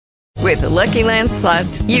With the Lucky Land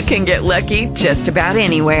Slots, you can get lucky just about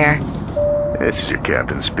anywhere. This is your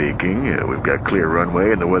captain speaking. We've got clear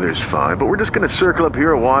runway and the weather's fine, but we're just going to circle up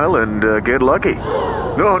here a while and get lucky.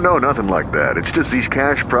 No, nothing like that. It's just these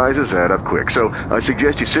cash prizes add up quick. So I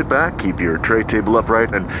suggest you sit back, keep your tray table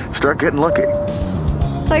upright, and start getting lucky.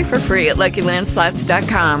 Play for free at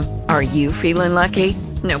LuckyLandSlots.com. Are you feeling lucky?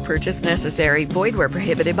 No purchase necessary. Void where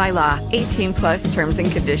prohibited by law. 18 plus terms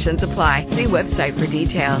and conditions apply. See website for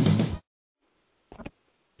details.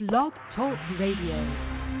 Blog Talk Radio.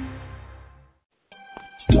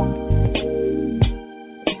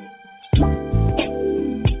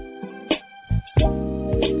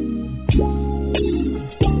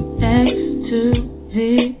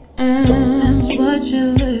 That's what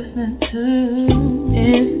you're listening to.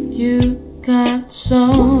 If you got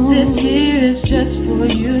soul, this here is just for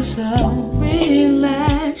you. So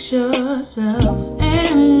relax yourself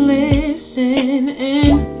and listen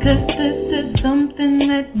in, 'cause this is something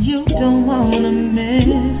that you don't wanna miss.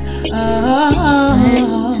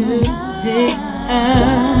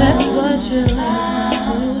 That's what you're listening to.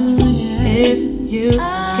 If you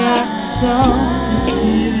got soul, this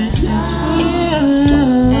here is just for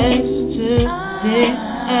you.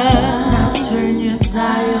 Now turn your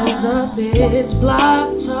dials up, it's Blog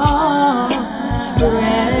Talk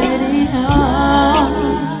Radio.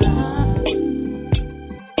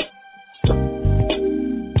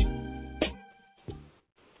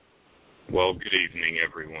 Well, good evening,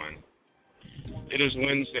 everyone. It is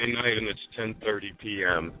Wednesday night and it's 10:30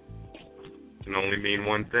 p.m. It can only mean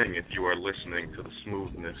one thing if you are listening to the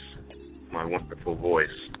smoothness of my wonderful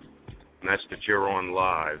voice, and that's that you're on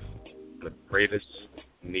live, the greatest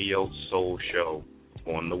neo-soul show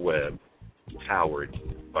on the web, powered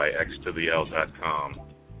by xtothl.com.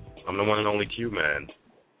 I'm the one and only Q-Man,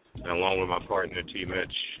 and along with my partner T.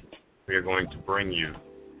 Mitch, we are going to bring you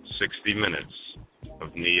 60 minutes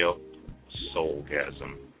of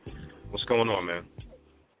neo-soulgasm. What's going on, man?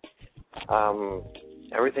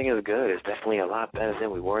 Everything is good. It's definitely a lot better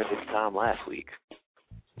than we were this time last week.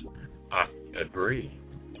 I agree.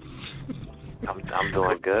 I'm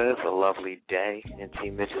doing good. It's a lovely day in T.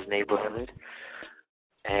 Mitch's neighborhood,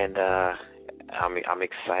 and I'm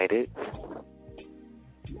excited.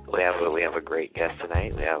 We have a great guest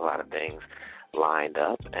tonight. We have a lot of things lined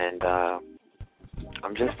up, and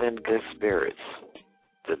I'm just in good spirits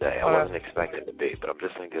today. I wasn't expecting to be, but I'm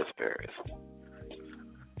just in good spirits.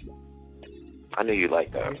 I knew you'd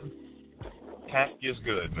like that. Happy is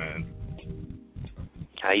good, man.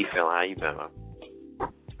 How you feeling? How you been, man?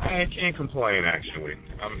 I can't complain, actually.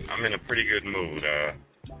 I'm in a pretty good mood.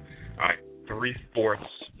 I 3/4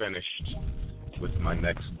 finished with my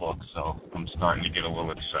next book, so I'm starting to get a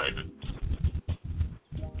little excited.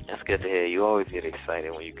 That's good to hear. You always get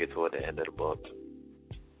excited when you get toward the end of the book.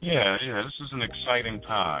 Yeah, this is an exciting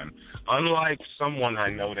time. Unlike someone I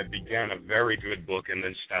know that began a very good book and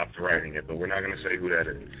then stopped writing it, but we're not going to say who that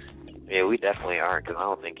is. Yeah, we definitely aren't, because I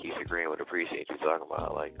don't think he's agreeing with appreciate you talking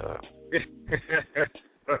about like that.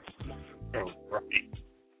 Oh, right.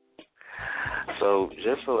 So,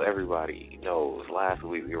 just so everybody knows, last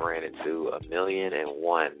week we ran into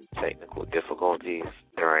 1,000,001 technical difficulties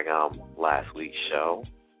during last week's show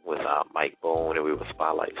with Mike Boone, and we were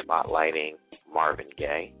spotlighting Marvin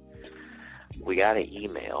Gaye. We got an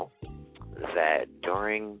email that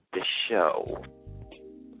during the show,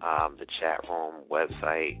 the chat room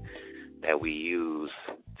website that we use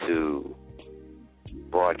to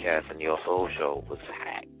broadcast the Neo Soul Show was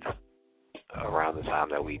hacked around the time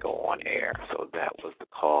that we go on air. So that was the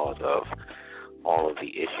cause of all of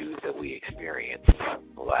the issues that we experienced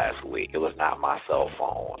last week. It was not my cell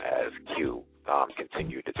phone, as Q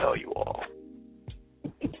continued to tell you all.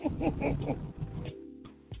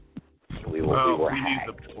 We were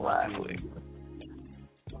hacked last week.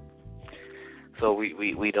 So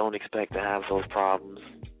we don't expect to have those problems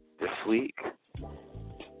this week.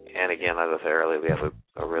 And again, as I said earlier, we have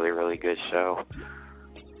a really, really good show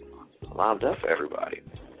lined up for everybody.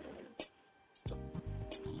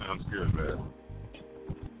 Sounds good, man.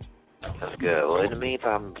 That's good. Well, in the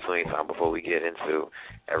meantime, before we get into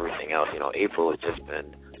everything else, April has just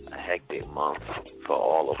been a hectic month for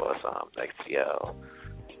all of us, XTL,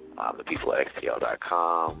 the people at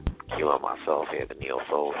XTL.com, Q and myself here at the Neo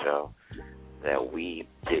Soul Show, that we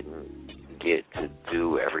didn't get to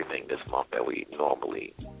do everything this month that we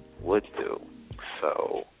normally would do.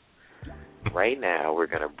 So right now we're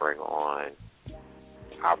going to bring on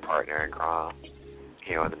our partner in crime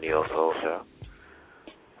here on the Neo Soul Show.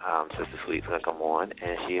 Sister Sweet's going to come on,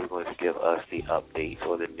 and she is going to give us the updates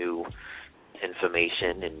or the new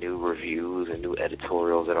information and new reviews and new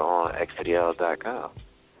editorials that are on xtl.com.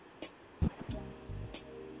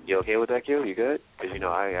 You okay with that, Q? You good? Because, I feel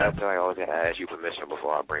like I always got to ask you permission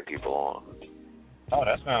before I bring people on. Oh,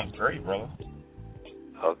 that sounds great, brother.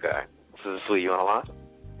 Okay. So, Sweet, you on the line?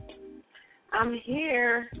 I'm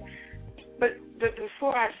here. But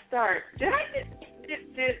before I start, did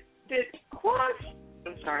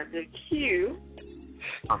Q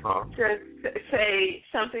just say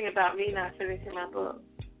something about me not finishing my book?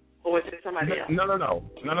 Or was it somebody else?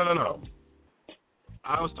 No.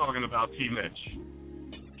 I was talking about T. Mitch.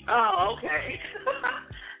 Oh, okay.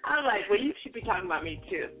 I'm like, well, you should be talking about me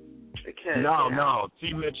too. Because No.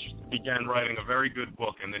 T. Mitch began writing a very good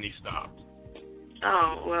book and then he stopped.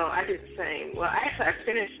 Oh, well, I did the same. Well, actually, I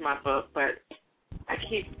finished my book, but I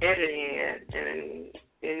keep editing it, and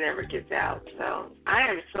it never gets out. So I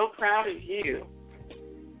am so proud of you.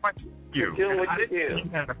 You. Doing what you do. You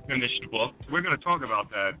have a finished book. We're going to talk about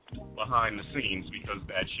that behind the scenes because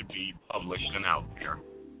that should be published and out there.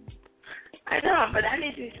 I know, but I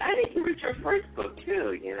need to read your first book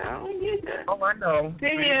too. You need to. Oh, I know.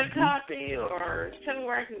 Send me a copy or tell me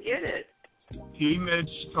where I can get it. T.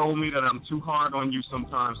 Mitch told me that I'm too hard on you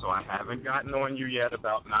sometimes, so I haven't gotten on you yet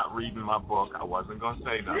about not reading my book. I wasn't going to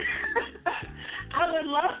say nothing. I would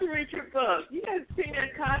love to read your book. You guys send me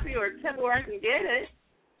a copy or tell me where I can get it.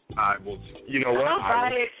 I will. You know what? I'll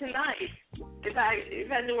buy it tonight. If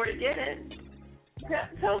I knew where to get it,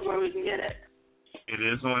 tell us where we can get it. It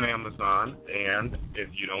is on Amazon, and if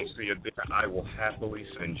you don't see it there, I will happily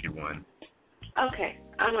send you one. Okay,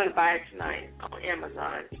 I'm going to buy it tonight on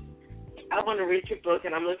Amazon. I want to read your book,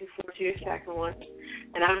 and I'm looking forward to your second one.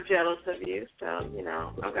 And I'm jealous of you, so, I'm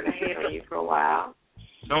going to hate on you for a while.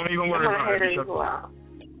 Don't even worry about it. I'm going to hate on you for a while.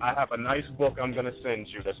 I have a nice book I'm going to send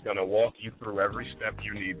you that's going to walk you through every step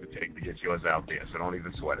you need to take to get yours out there, so don't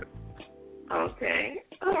even sweat it. Okay.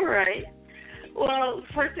 All right. Well,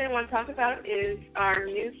 the first thing I want to talk about is our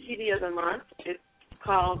new CD of the month. It's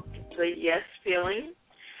called The Yes Feeling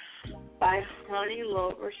by Honey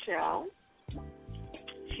Love Rochelle.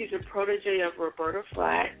 She's a protege of Roberta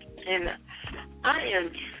Flack, and I am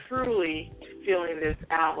truly feeling this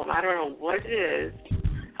album. I don't know what it is.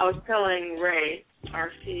 I was telling Ray,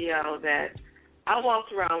 our CEO, that I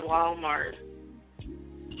walked around Walmart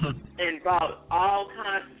and bought all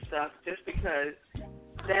kinds of stuff just because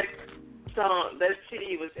that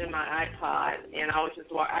CD was in my iPod, and I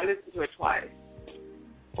listened to it twice,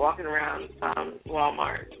 walking around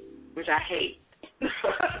Walmart, which I hate.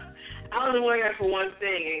 I only went there for one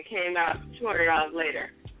thing and came out $200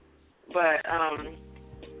 later. But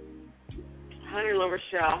Honey Love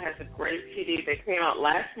Rochelle has a great CD that came out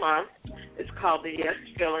last month. It's called The Yes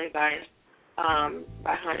Feeling by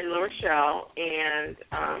Honey Love Rochelle, and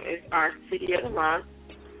it's our CD of the month.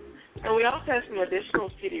 And we also have some additional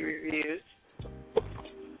CD reviews.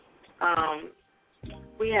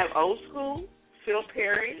 We have Old School, Phil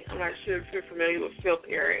Perry. I'm not sure if you're familiar with Phil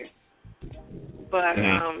Perry, but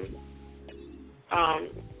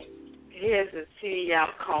he has a CD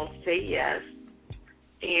out called Say Yes,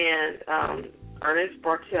 and Ernest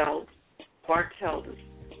Bartels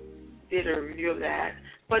did a review of that.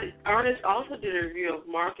 But Ernest also did a review of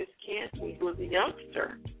Marcus Canty, who was a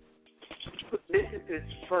youngster. This is his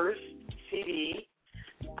first CD.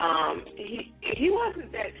 He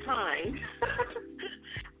wasn't that kind,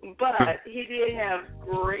 but he did have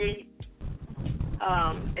great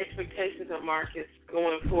expectations of Marcus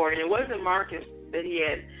going forward. And it wasn't Marcus that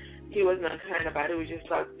he wasn't unkind about it. It was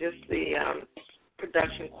just the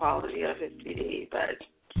production quality of his CD. But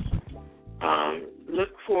look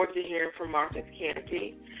forward to hearing from Marcus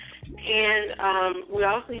Canty. And we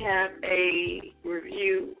also have a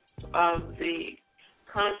review of the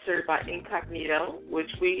concert by Incognito, which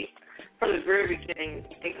from the very beginning,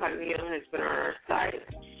 Incognito has been on our site.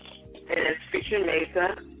 And it's featuring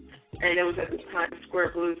Mesa, and it was at the Times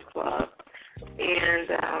Square Blues Club. And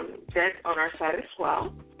that's on our site as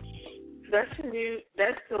well. So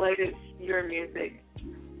that's the latest Your Music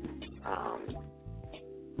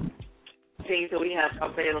things that we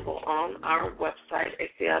have available on our website,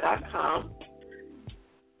 acl.com.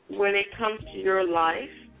 When it comes to your life,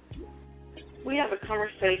 we have a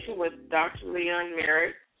conversation with Dr. Leon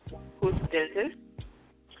Merritt, who's a dentist.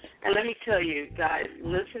 And let me tell you, guys,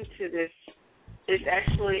 listen to this. It's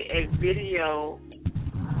actually a video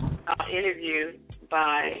interview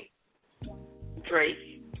by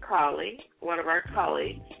Drake Colley, one of our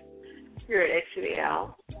colleagues here at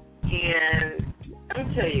XCL. And let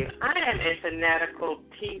me tell you, I am a fanatical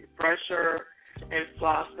teeth brusher and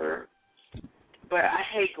flosser, but I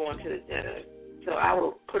hate going to the dentist, so I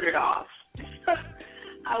will put it off.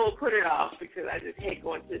 I will put it off because I just hate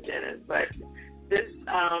going to the dentist. But this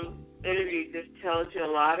interview just tells you a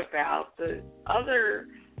lot about the other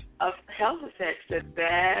of health effects that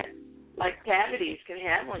bad, like cavities, can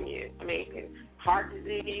have on you. I mean, heart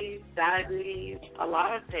disease, diabetes, a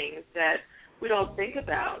lot of things that we don't think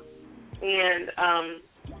about. And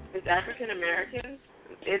as African Americans,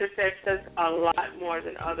 it affects us a lot more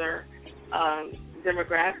than other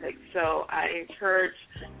demographics. So I encourage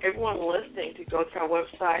everyone listening to go to our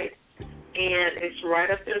website, and it's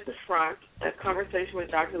right up there at the front, a conversation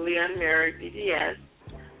with Dr. Leon Mary, BDS.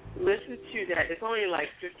 Listen to that. It's only like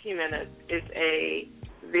 15 minutes. It's a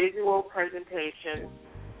visual presentation.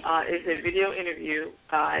 It's a video interview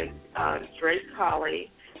by Drake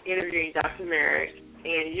Colley interviewing Dr. Merrick,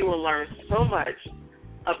 and you will learn so much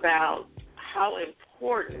about how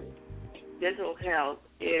important dental health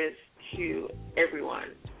is to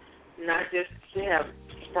everyone, not just to have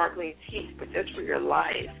sparkling teeth, but just for your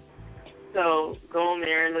life. So go on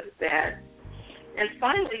there and look at that. And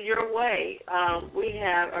finally, Your Way, we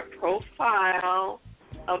have a profile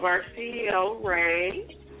of our CEO,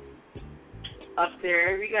 Ray, up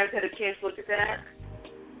there. Have you guys had a chance to look at that?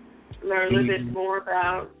 Learn a little bit more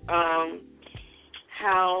about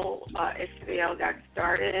how XDL got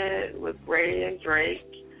started with Ray and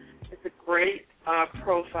Drake. It's a great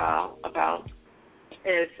profile about,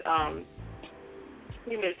 as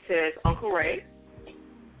Mitch says, Uncle Ray.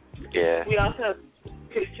 Yeah. We also have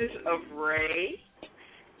pictures of Ray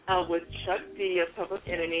with Chuck D of Public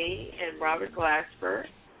Enemy and Robert Glasper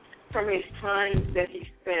from his time that he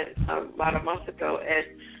spent about a month ago at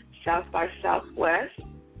South by Southwest.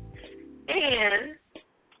 And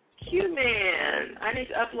Q-Man, I need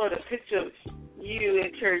to upload a picture of you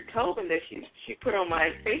and Terry Tobin that she put on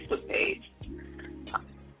my Facebook page.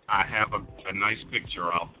 I have a nice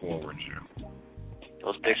picture I'll forward you.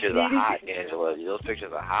 Those pictures are hot, Angela. Those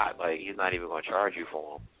pictures are hot. Like, he's not even going to charge you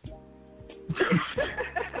for them.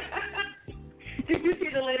 Did you see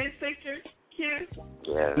the latest pictures, Q?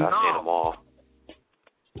 Yeah, I've seen them all.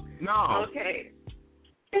 No. Okay.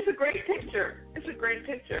 It's a great picture. It's a great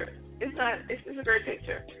picture. It's a great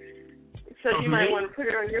picture. So you might want to put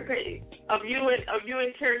it on your page of you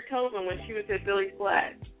and Terry Tobin when she was at Billy's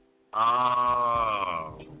Black.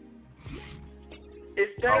 Oh.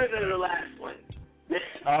 It's better than the last one.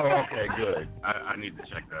 Oh, okay, good. I need to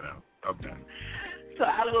check that out. Okay. So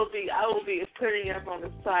I will be putting it up on the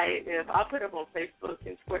site, and I'll put it up on Facebook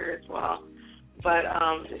and Twitter as well. But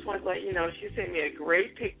just wanted to let you know, she sent me a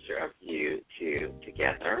great picture of you two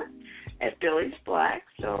together at Billy's Black.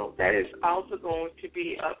 So that is also going to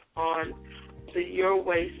be up on the Your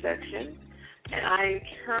Way section. And I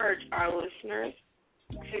encourage our listeners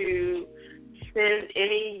to send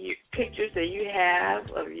any pictures that you have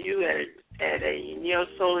of you at a Neo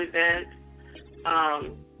Soul event,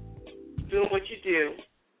 doing what you do.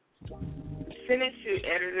 Send it to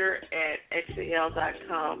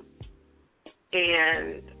editor@xal.com,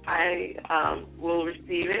 and I will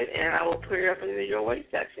receive it, and I will put it up in the Your Way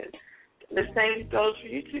section. The same goes for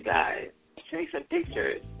you two guys. Take some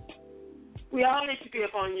pictures. We all need to be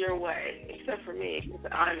up on Your Way, except for me, because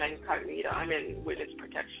I'm incognito. I'm in witness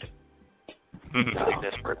protection.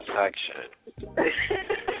 Witness protection.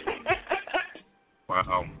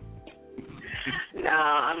 Wow. No,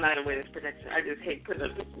 I'm not in witness protection. I just hate putting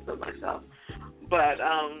up pictures of myself. But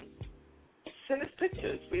send us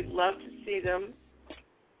pictures. We'd love to see them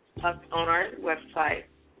up on our website.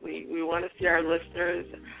 We want to see our listeners,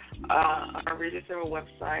 our readers on our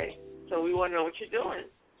website. So we want to know what you're doing.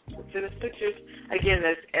 So send us pictures. Again,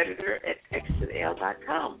 that's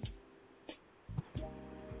editor@xal.com.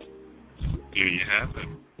 Here you have it.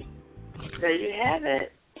 There you have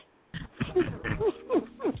it.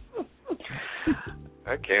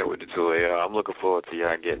 I can't wait to do it. I'm looking forward to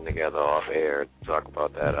y'all getting together off air to talk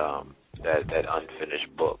about that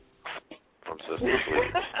unfinished book from Sister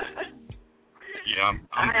Sweet. Yeah,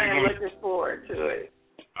 I'm looking forward to it.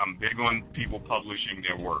 I'm big on people publishing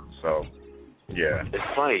their work, so yeah.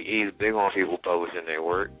 It's funny, he's big on people publishing their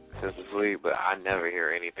work, Sister Sweet, but I never hear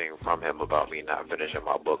anything from him about me not finishing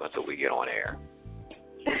my book until we get on air.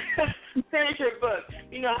 Finish your book.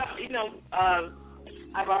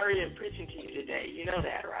 I've already been preaching to you today. You know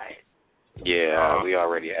that, right? Yeah, we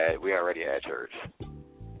already had church.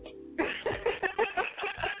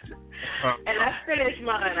 And I finished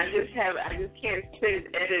mine. I just can't finish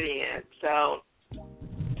editing it. So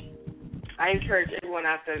I encourage everyone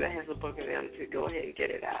out there that has a book in them to go ahead and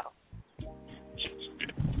get it out.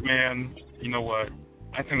 Man, you know what?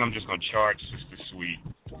 I think I'm just gonna charge Sister Sweet,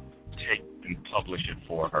 take and publish it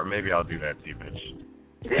for her. Maybe I'll do that too, Mitch.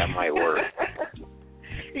 That might work.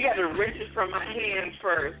 You got to rinse it from my hands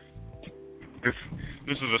first.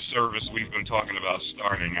 This is a service we've been talking about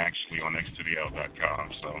starting actually on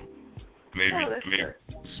xtdl.com. So Maybe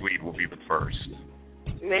Sweet will be the first.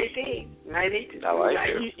 Maybe. I like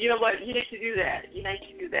it. You know what? You need to do that.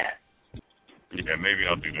 Yeah, maybe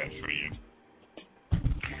I'll do that for you.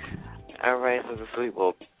 All right, so Sweet.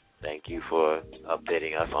 Well, thank you for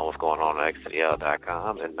updating us on what's going on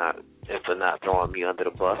XCL.com and for not throwing me under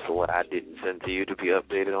the bus for what I didn't send to you to be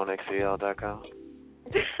updated on XCL.com.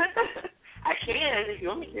 I can if you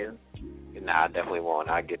want me to. Nah, I definitely won't.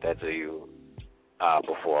 I'll get that to you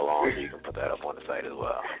before long. You can put that up on the site as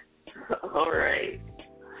well. All right.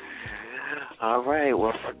 All right.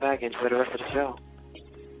 Well, sit back and enjoy the rest of the show.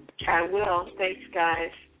 I will. Thanks,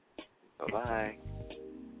 guys. Bye-bye.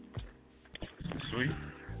 Sweet.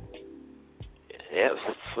 Yeah, it was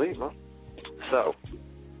just sweet, man. So.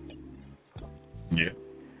 Yeah.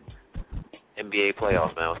 NBA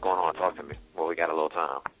playoffs, man. What's going on? Talk to me. Well, we got a little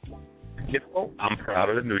time. You know, I'm proud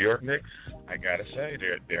of the New York Knicks. I gotta say,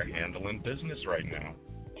 they're handling business right now.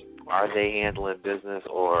 Are they handling business,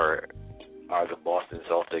 or are the Boston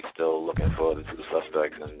Celtics still looking for the two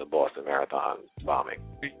suspects in the Boston Marathon bombing?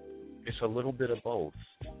 It's a little bit of both.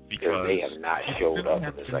 Because they have not showed up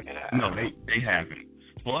in the second half. No, they haven't.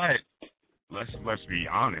 But let's be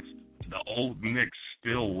honest. The old Knicks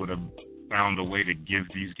still would have found a way to give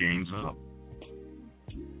these games up.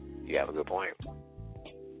 You have a good point.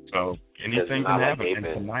 So anything can happen. And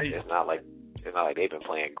tonight, it's not like they've been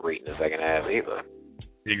playing great in the second half either.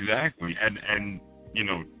 Exactly. And you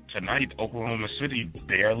know, tonight Oklahoma City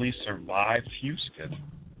barely survived Houston.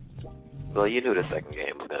 Well, you knew the second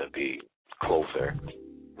game was going to be closer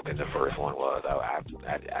than the first one was.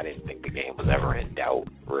 I didn't think the game was ever in doubt,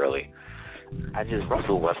 really.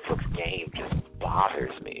 Russell Westbrook's game just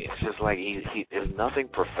bothers me. It's just like there's nothing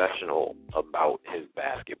professional about his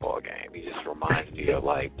basketball game. He just reminds me of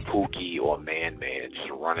like Pookie or Man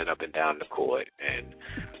just running up and down the court and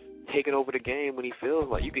taking over the game when he feels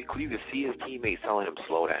like you can see his teammates telling him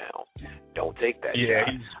slow down. Don't take that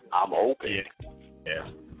shot. I'm open.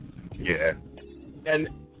 Yeah. And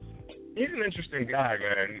he's an interesting guy,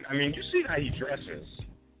 man. I mean, you see how he dresses.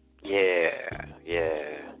 Yeah.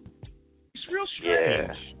 It's real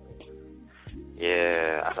strange.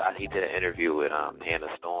 Yeah. He did an interview with Hannah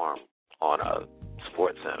Storm on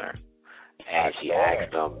Sports Center, and she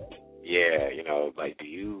asked him, you know, like, do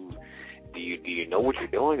you know what you're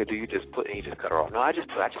doing, or do you just put? And he just cut her off. No, I just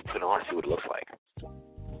put it on and see what it looks like.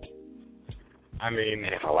 I mean,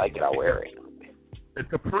 and if I like it, I'll wear it. The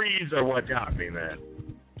capris are what got me, man.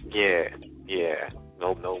 Yeah.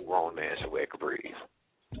 No grown man should wear capris.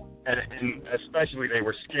 And especially they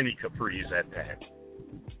were skinny capris at that.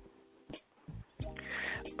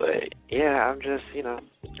 But yeah, I'm just,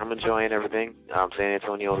 I'm enjoying everything. San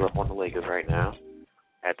Antonio's up on the Lakers right now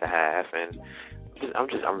at the half, and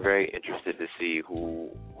I'm very interested to see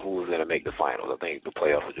who's gonna make the finals. I think the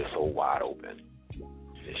playoffs are just so wide open.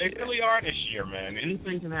 They really are this year, man.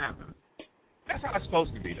 Anything can happen. That's how it's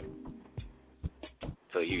supposed to be, though.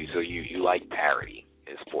 So you like parity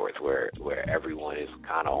in sports where everyone is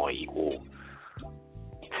kind of on equal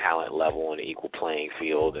talent level on an equal playing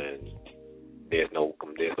field, and there's no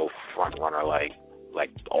front runner like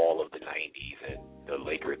all of the 90s and the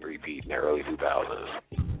Lakers three-peat in the early 2000s.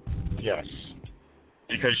 Yes,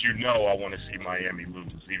 because I want to see Miami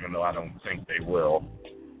lose, even though I don't think they will.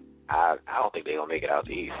 I don't think they're gonna make it out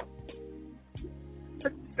the East.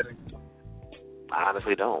 I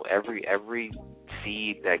honestly don't. Every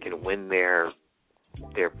seed that can win their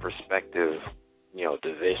respective,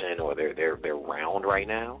 division or their round right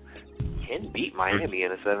now can beat Miami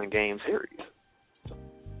in a 7-game series.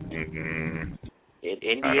 Mm-hmm.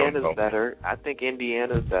 Indiana's better. I think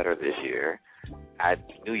Indiana's better this year.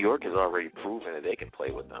 New York has already proven that they can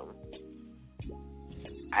play with them.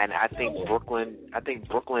 And I think Brooklyn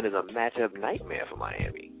is a matchup nightmare for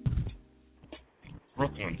Miami.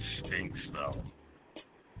 Brooklyn stinks, though.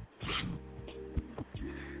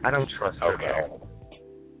 I don't trust them at all.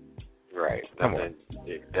 Right.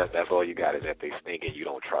 That's all you got is that they stink and you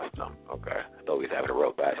don't trust them. Okay. I thought we was having a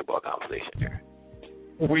real basketball conversation here.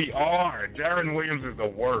 We are. Darren Williams is the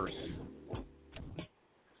worst.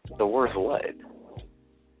 The worst what?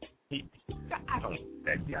 I don't know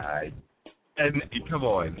that guy. And come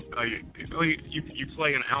on, you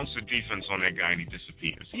play an ounce of defense on that guy and he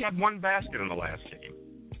disappears. He had one basket in the last game.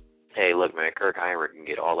 Hey, look, man, Kirk Heinrich can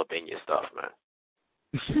get all up in your stuff, man.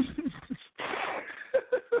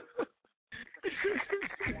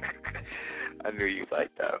 I knew you'd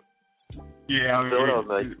like that. Yeah, I mean,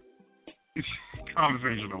 like,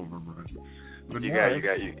 conversation over, bro. But you got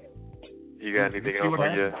anything else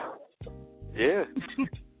on your? Yeah.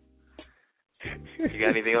 You got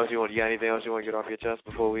anything else you want? You got anything else you want to get off your chest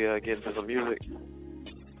before we get into some music?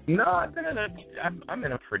 No, I'm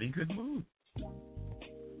in a pretty good mood.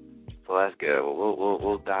 So that's good.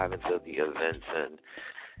 We'll dive into the events and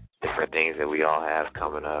different things that we all have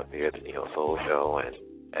coming up here at the Neo Soul Show and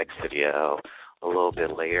X-Video a little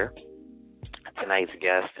bit later. Tonight's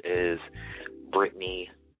guest is Brittany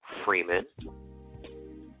Freeman.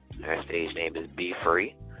 Her stage name is Be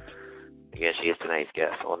Free. Again, she is tonight's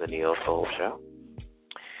guest on the Neo Soul Show.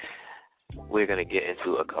 We're going to get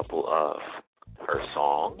into a couple of her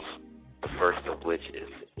songs. The first of which is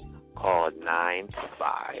called 9 to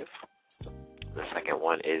 5. The second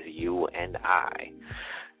one is You and I.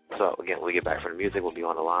 So, again, when we get back from the music, we'll be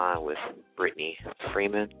on the line with Brittany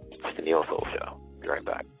Freeman. It's the Neo Soul Show. Be right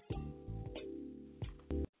back.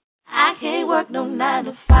 I can't work no 9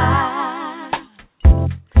 to 5.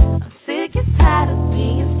 I'm sick and tired of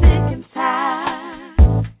being sick and tired.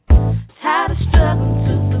 Tired of struggling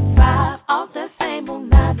to survive off that same old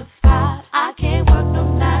 9 to 5. I can't work no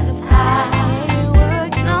 9 to 5. I can't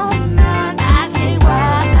work no 9. I can't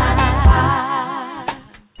work 9 to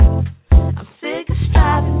 5. I'm sick of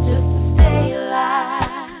striving just to stay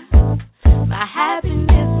alive. My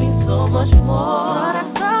happiness means so much more.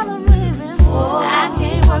 That's all I'm living for. I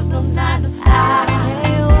can't work no 9 to 5. I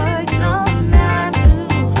can't work no 9 to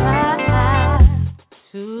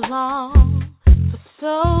 5. Too long for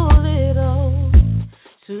so little.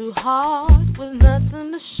 Too hard with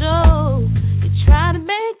nothing to show. You're trying to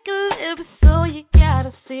make a living, so you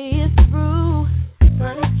gotta see it through.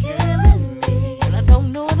 But it's killing me, and I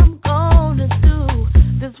don't know what I'm gonna do.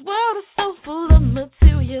 This world is so full of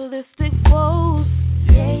materialistic woes.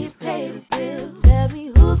 Yeah, you pay the bill. Tell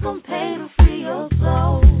me who's gonna pay to free your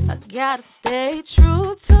soul. I gotta stay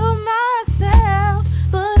true to myself,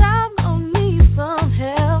 but I'm gonna need some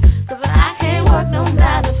help. 'Cause I can't work no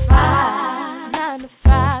 9 to 5. 9 to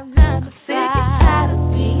 5, 9 to 5. Sick and tired of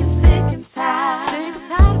being sick and tired. Sick and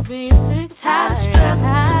tired of being sick and tired. Tired of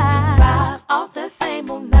struggling to survive off that same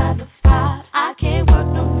old 9 to 5. I can't work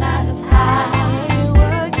no 9 to 5. I can't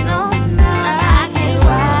work no 9. I can't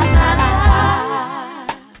work 9 to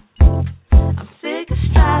 5. I'm sick of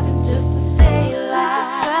striving just to stay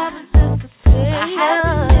alive. My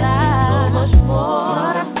happiness is so much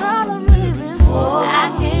more. That's all I'm living for. I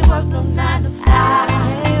can't work no 9 to 5. I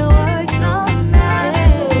can't work no 9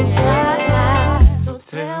 to 5. So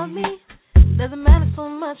tell me, does it matter so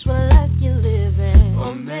much what life you're living?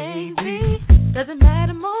 Or maybe, does it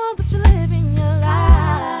matter more what you're living your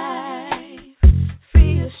life?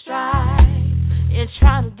 Free to strive and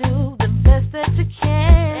try to do the best that you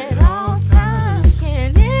can at all times.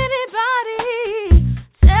 Can anybody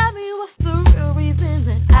tell me what's the real reason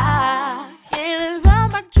that I can't live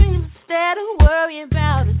out my dreams instead of worrying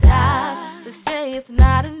about a dime? They say it's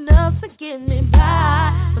not enough to get me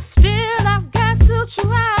by, but still I've got to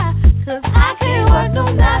try. 'Cause I can't work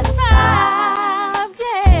no 9 to 5,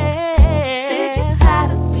 yeah. Sick and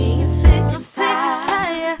tired of being sick and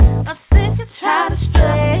tired. I'm sick and tired of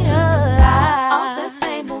stay alive. All that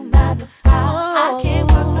same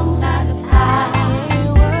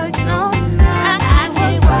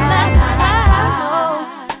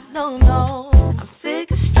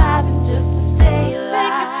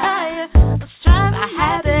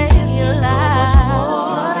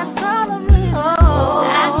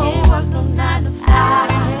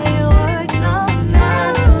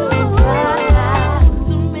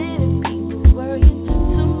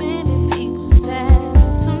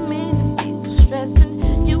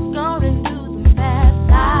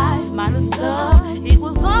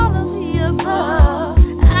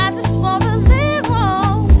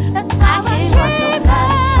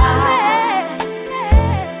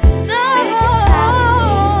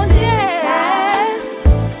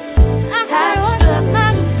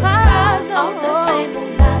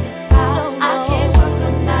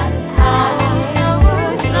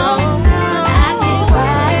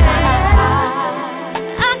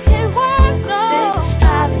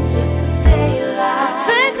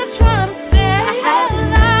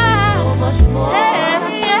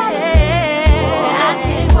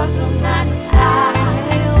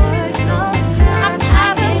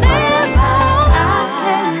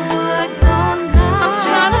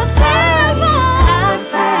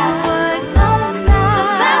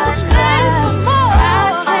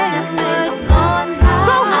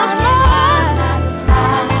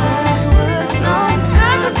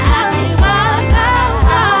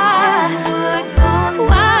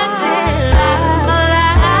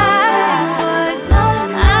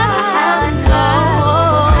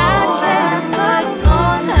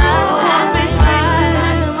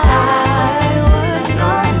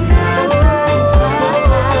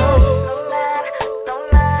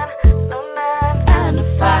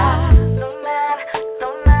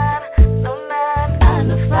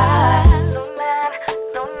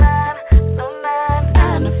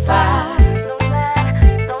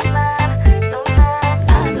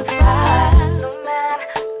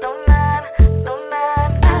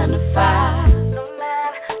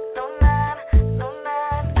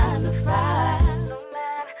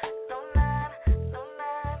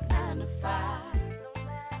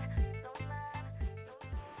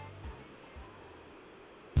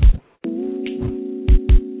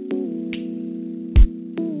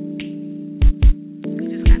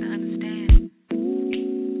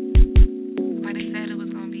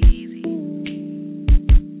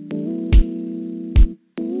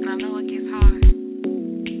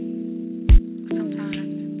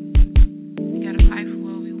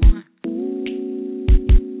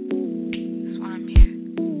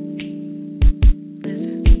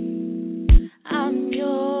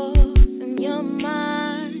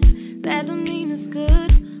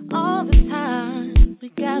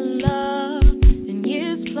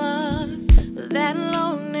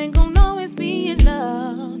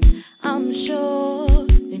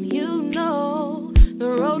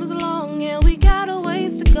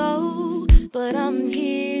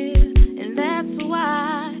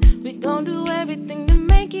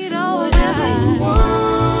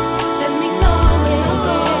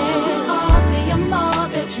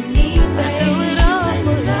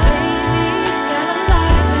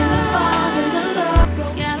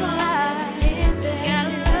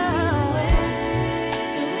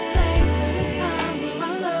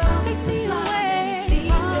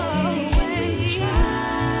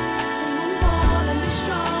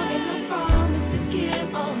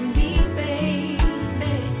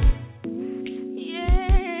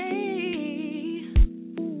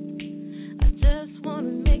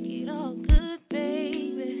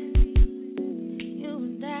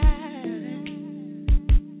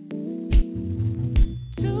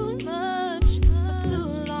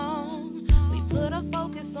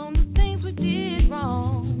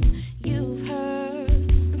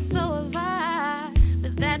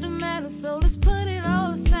matter, so let's put it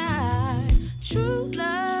all aside. True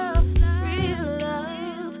love, real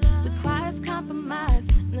love, requires compromise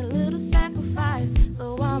and a little sacrifice. So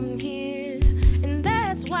I'm here, and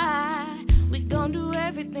that's why we gon' do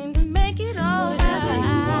everything to make it all right.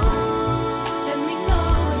 Let me know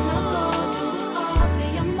when I go do it all.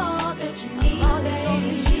 Say I'm all that you need, all that you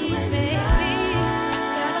need, baby.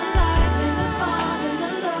 Got a life and a fall and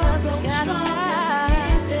a love, so got a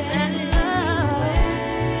life and love.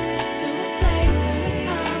 To a place and a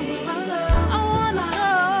time where my love. I wanna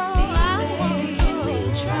go, we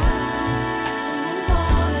try to move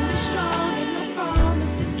on and be strong, and I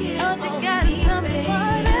promise to give all you gotta tell me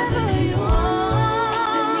whatever you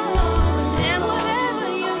want and whatever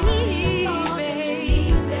you need,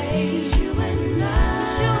 baby. You and I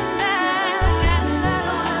got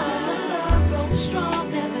love, growing strong,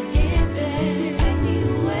 never ending. Take me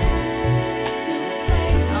away to a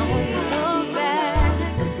place I wanna go back.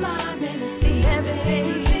 The smile and the see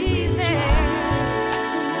everything's easy.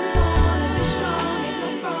 To move on and be strong, and I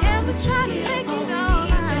promise. Yeah, we try to make it all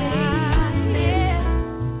right. Yeah.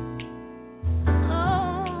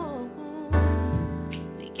 Oh,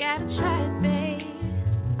 we gotta try it, babe.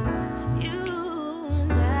 You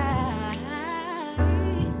and I.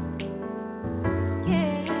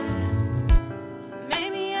 Yeah.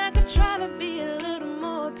 Maybe I could try to be a little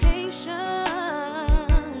more patient.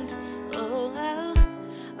 Oh,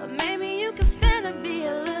 or maybe you could stand to be a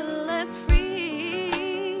little less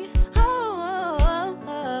free.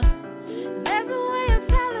 There's a way of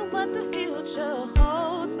telling what the future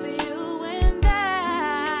holds for you and I.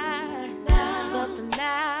 But for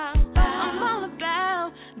now, I'm all about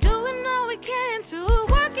doing all we can to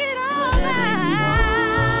work it all out.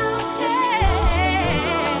 Yeah.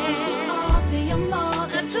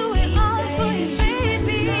 I do it all for you,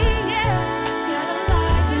 baby. Yeah.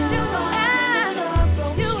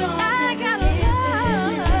 You and I got a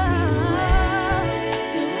love.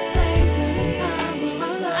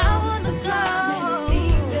 I wanna go.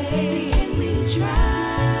 Can we try?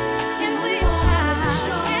 Can we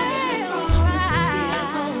try?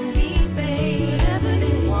 Whatever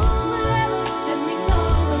you want, let me know.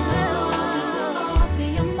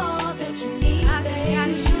 See, I'm all that you need. I got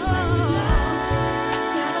you.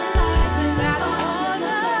 Got a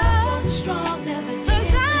love, strong, never ending.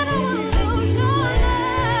 'Cause I don't wanna lose your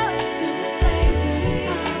love.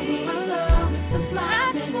 My love, it's a fly.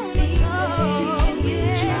 I just wanna go,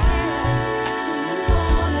 yeah.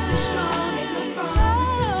 Wanna be strong and I promise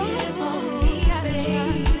to give all me, baby.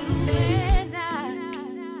 And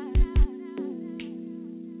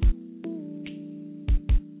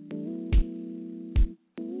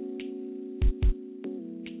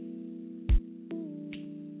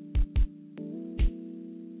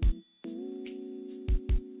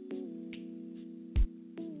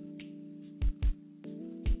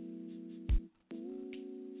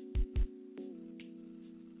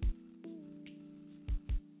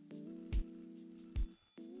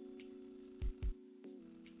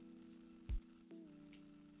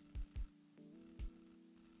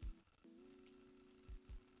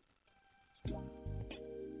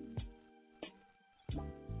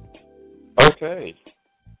Okay.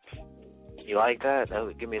 You like that?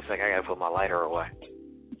 Oh, give me a second. I gotta put my lighter away.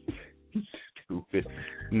 Stupid.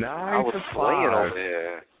 I 9 was to swinging 5. over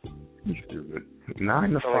there. Stupid. 9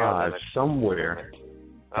 to Sorry, I was 5. in a- Somewhere.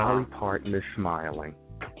 Dolly Uh-huh. Parton is smiling.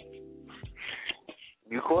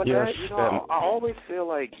 You caught Yes, that? You know, I always feel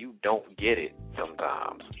like you don't get it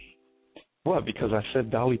sometimes. What? Because I said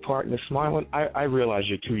Dolly Parton is smiling? I realize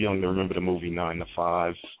you're too young to remember the movie 9 to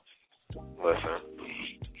 5. Listen,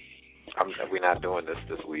 we're not doing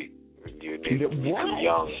this week. You need What? too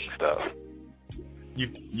young stuff. You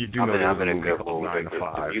do I'm know in there's a a movie good called mood. 9 to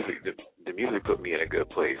 5. The music put me in a good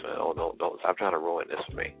place, man. Oh, don't stop trying to ruin this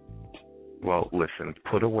for me. Well, listen,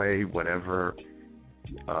 put away whatever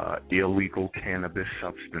illegal cannabis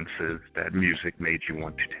substances that music made you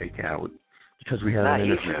want to take out, because we had Not an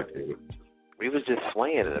interview even. to do. We was just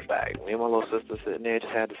swaying in the back. Me and my little sister sitting there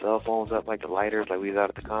just had the cell phones up like the lighters, like we was out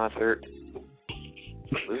at the concert.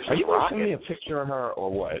 We was Are you just going to rocking. send me a picture of her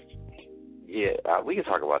or what? Yeah, we can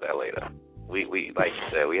talk about that later. We like you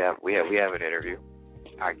said, we have an interview.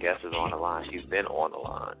 Our guest is on the line. She's been on the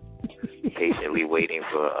line, patiently waiting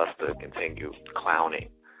for us to continue clowning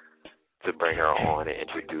to bring her on and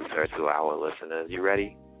introduce her to our listeners. You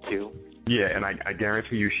ready, Q? Yeah, and I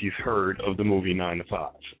guarantee you she's heard of the movie 9 to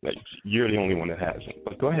 5. Like, you're the only one that hasn't.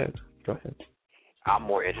 But go ahead. I'm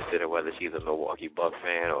more interested in whether she's a Milwaukee Bucks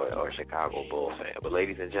fan or a Chicago Bulls fan. But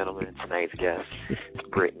ladies and gentlemen, tonight's guest is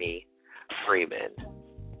Brittany Freeman.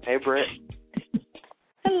 Hey, Britt.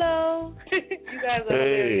 Hello. You guys are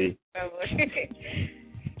Hey.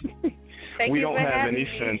 Thank We you don't for have having any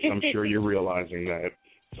me. sense. I'm sure you're realizing that.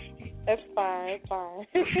 That's fine.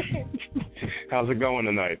 How's it going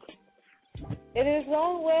tonight? It is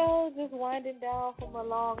going well, just winding down from a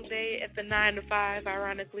long day at the 9 to 5,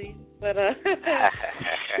 ironically. But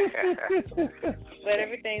but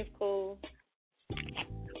everything's cool.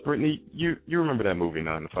 Brittany, you remember that movie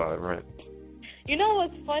 9 to 5, right? You know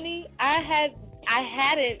what's funny? I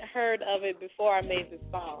hadn't heard of it before I made this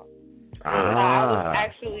song. I was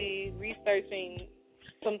actually researching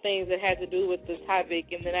some things that had to do with the topic,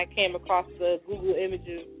 and then I came across the Google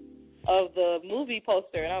images of the movie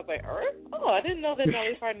poster, and I was like, oh, I didn't know that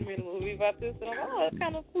Dolly Parton made a movie about this, and I'm like, oh, that's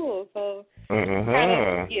kind of cool. So,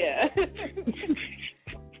 yeah.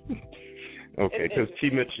 Okay, because T.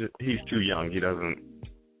 Mitch, he's too young. He doesn't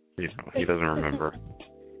remember.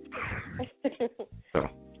 So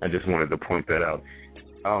I just wanted to point that out.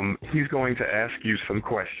 He's going to ask you some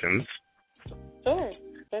questions. Sure,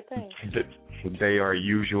 good thing. They are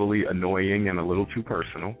usually annoying and a little too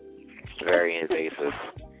personal. Very invasive.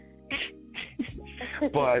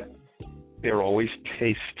 But they're always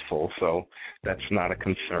tasteful, so that's not a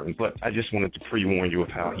concern. But I just wanted to pre-warn you of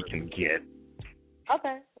how he can get.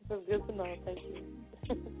 Okay, that's good to know. Thank you.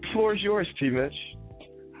 The floor is yours, T. Mitch.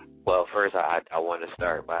 Well, first, I want to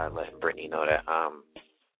start by letting Brittany know that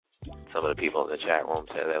some of the people in the chat room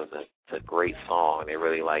said that was a great song. They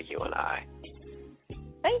really like you and I.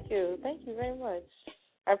 Thank you very much.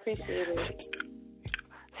 I appreciate it.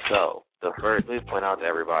 So, let me point out to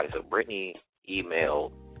everybody. So, Brittany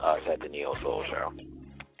emailed us at the Neo Soul Show,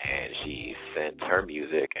 and she sent her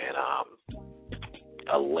music and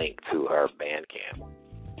a link to her Bandcamp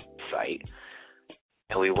site.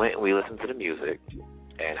 And we went and we listened to the music,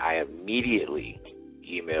 and I immediately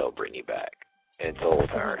emailed Brittany back and told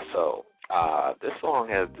her, so this song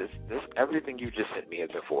has this everything you just sent me has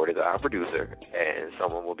been forwarded to our producer, and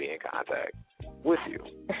someone will be in contact with you.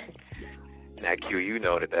 Now, Q, you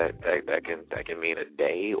know that can mean a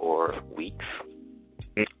day or weeks.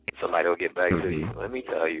 Somebody will get back to you. Let me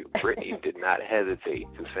tell you, Brittany did not hesitate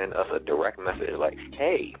to send us a direct message like,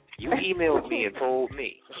 hey, you emailed me and told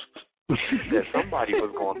me that somebody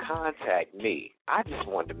was going to contact me. I just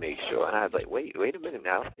wanted to make sure. And I was like, wait a minute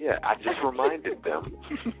now. Yeah, I just reminded them.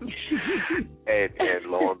 and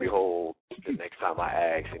lo and behold, the next time I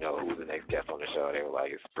asked, who's the next guest on the show, they were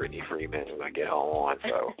like, it's Brittany Freeman. We're going to get her on.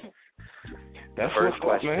 So that's first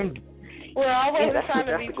what's question. Up, man. We're always trying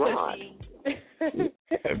to be pushy.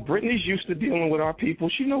 Yeah, Brittany's used to dealing with our people.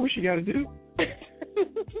 She knows what she got to do.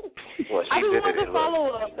 Well, I just want to follow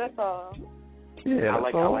up. That's all. Yeah, I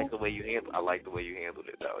like the way you handled. I like the way you handled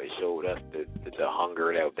it, though. It showed us the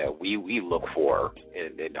hunger that we look for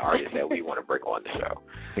in the artists that we want to bring on the show.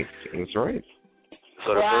 That's right.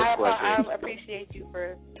 So the first question. I appreciate you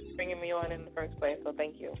for bringing me on in the first place. So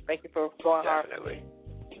thank you. Thank you for going hard. Definitely.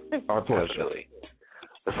 Our pleasure. Definitely.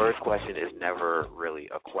 The first question is never really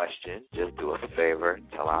a question. Just do us a favor.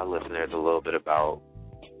 Tell our listeners a little bit about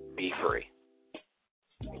Be Free.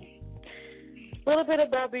 A little bit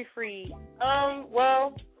about Be Free.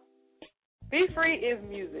 Well, Be Free is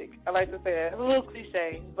music. I like to say that. It's a little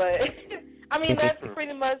cliche, but I mean, that's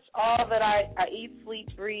pretty much all that I eat,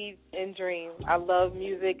 sleep, breathe, and dream. I love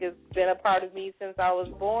music. It's been a part of me since I was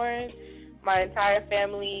born. My entire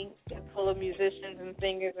family is full of musicians and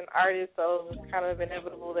singers and artists, so it was kind of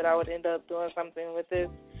inevitable that I would end up doing something with this.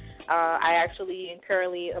 I actually am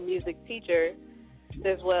currently a music teacher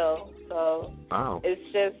as well, so It's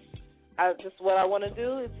just what I want to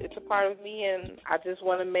do. It's a part of me, and I just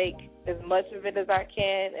want to make as much of it as I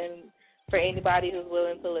can, and for anybody who's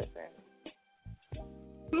willing to listen.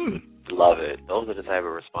 Love it. Those are the type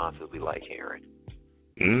of responses we like hearing.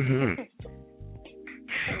 Mm-hmm.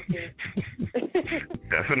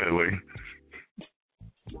 Definitely.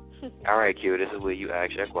 All right, Q, this is where you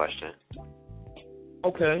ask your question.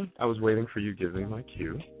 Okay, I was waiting for you giving my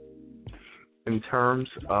cue. In terms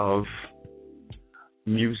of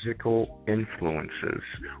musical influences,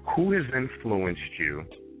 who has influenced you?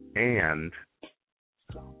 And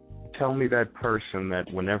tell me that person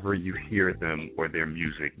that whenever you hear them or their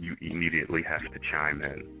music, you immediately have to chime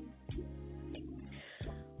in.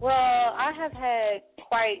 Well, I have had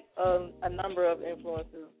quite a number of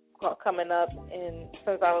influences coming up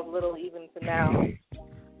since I was little even to now.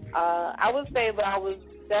 I would say that I was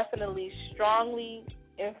definitely strongly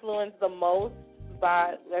influenced the most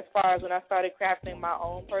by, as far as when I started crafting my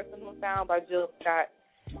own personal sound, by Jill Scott.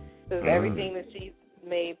 Because everything that she's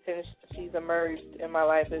made since she's emerged in my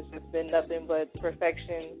life has just been nothing but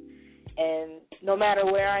perfection. And no matter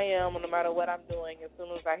where I am or no matter what I'm doing, as soon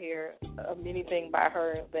as I hear anything by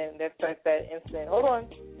her, then that's that instant. Hold on,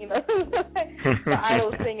 you know. So I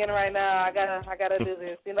was singing right now. I gotta do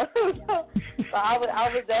this, you know. So I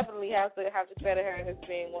would definitely have to credit her as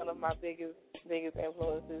being one of my biggest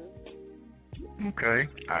influences. Okay,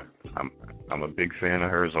 I'm a big fan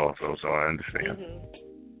of hers also, so I understand. Mm-hmm.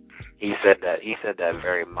 He said that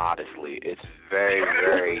very modestly. It's very,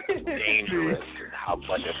 very dangerous how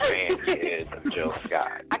much a fan he is of Jill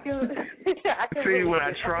Scott. I can See, when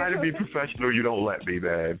I try to be professional, you don't let me,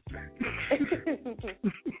 man.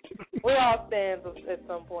 We all stand at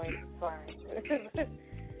some point. Fine.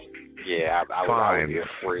 Yeah, I would be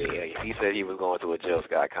afraid. If he said he was going to a Jill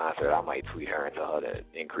Scott concert, I might tweet her and tell her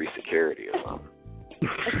to increase security or something.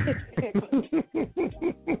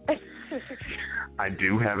 I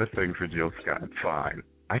do have a thing for Jill Scott. Fine.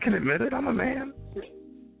 I can admit it. I'm a man.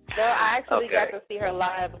 No, I actually got to see her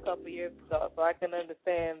live a couple years ago, so I can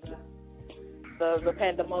understand the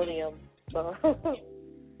pandemonium. So.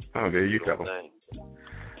 Oh, there you go.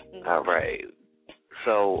 All right.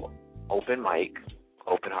 So, Open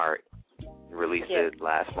Heart, released it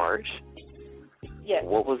last March. Yes.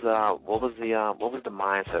 What was the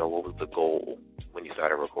mindset, or what was the goal when you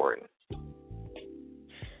started recording?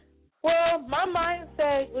 Well, my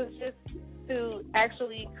mindset was just to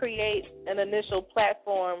actually create an initial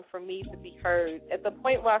platform for me to be heard. At the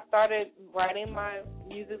point where I started writing my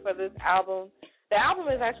music for this album, the album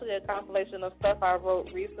is actually a compilation of stuff I wrote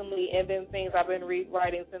recently and then things I've been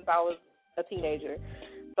rewriting since I was a teenager.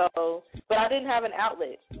 So, but I didn't have an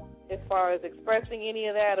outlet as far as expressing any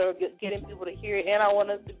of that or getting people to hear it, and I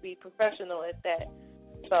wanted to be professional at that.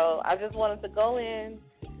 So I just wanted to go in,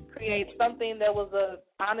 create something that was an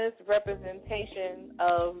honest representation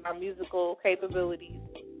of my musical capabilities.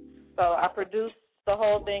 So I produced the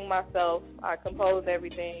whole thing myself. I composed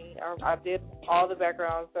everything. I did all the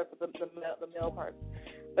background stuff for the male parts.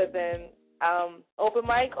 But then Open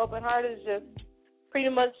Heart is just pretty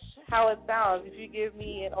much how it sounds. If you give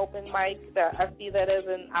me an open mic, that I see that as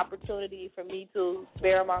an opportunity for me to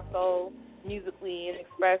bare my soul musically and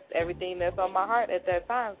express everything that's on my heart at that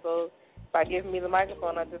time. So by giving me the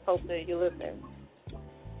microphone, I just hope that you listen.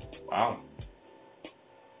 Wow.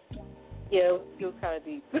 Yeah, it was kind of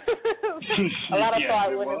deep. A lot of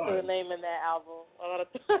thought went into the name in that album. A lot of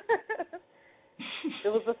it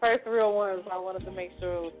was the first real one, so I wanted to make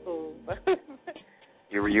sure it was cool.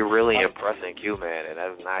 You're really impressing Q, man, and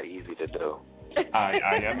that's not easy to do.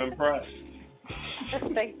 I am impressed.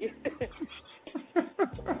 Thank you.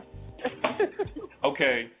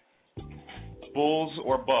 Okay, Bulls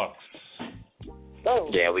or Bucks? Oh.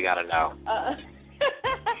 Yeah, we gotta know.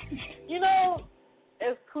 You know,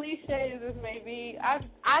 as cliche as this may be, I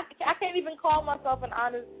can't even call myself an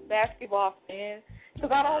honest basketball fan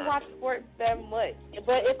because I don't watch sports that much.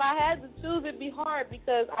 But if I had to choose, it'd be hard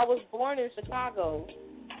because I was born in Chicago,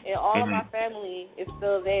 and all of my family is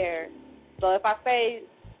still there. So if I say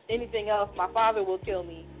anything else, my father will kill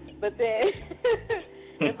me. But then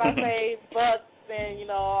if I say Bucks, then, you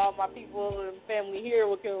know, all my people and family here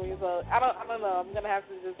will kill me. So I don't know. I'm gonna have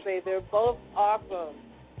to just say they're both awesome,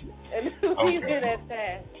 and leave it at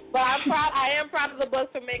that. But I am proud of the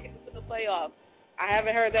Bucks for making it to the playoffs. I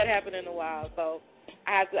haven't heard that happen in a while, so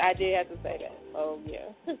I did have to say that. So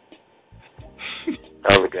yeah.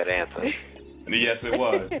 That was a good answer. Yes, it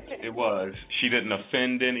was. It was. She didn't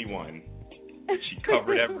offend anyone. She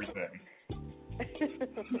covered everything.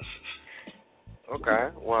 Okay.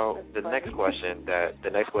 Well, the next question that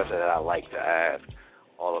I like to ask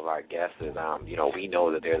all of our guests is, we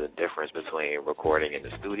know that there's a difference between recording in the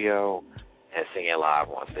studio and singing live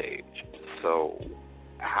on stage. So,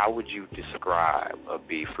 how would you describe a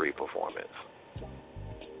Be Free performance?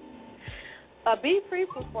 A Be Free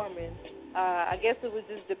performance, I guess it would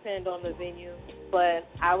just depend on the venue. But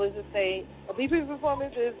I would just say a Be Free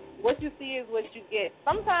performance is what you see is what you get.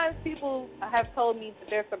 Sometimes people have told me that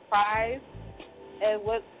they're surprised at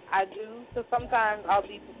what I do. So sometimes I'll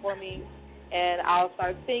be performing and I'll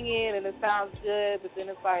start singing and it sounds good, but then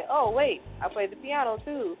it's like, oh, wait, I play the piano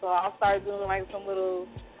too. So I'll start doing like some little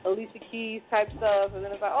Alicia Keys type stuff, and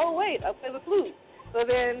then it's like, oh, wait, I play the flute. So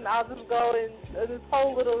then I'll just go in this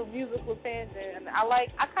whole little musical tangent, and I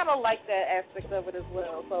kind of like that aspect of it as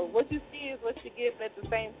well. So what you see is what you get, but at the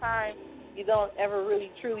same time, you don't ever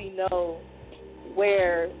really truly know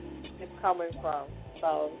where it's coming from.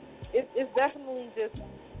 So it's definitely just,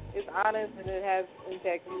 it's honest and it has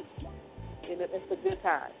integrity, and it's a good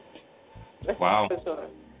time. Wow. For sure.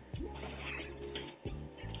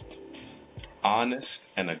 Honest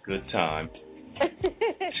and a good time.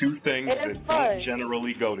 Two things that don't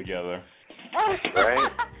generally go together.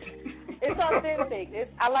 Right? It's authentic.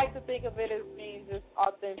 I like to think of it as being just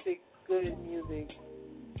authentic, good music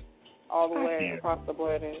all the way across the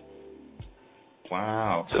border.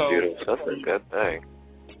 Wow. That's a good thing.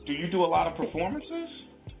 Do you do a lot of performances?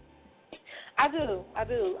 I do.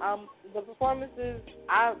 The performances,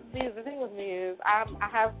 the thing with me is I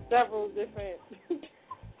have several different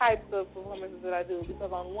types of performances that I do,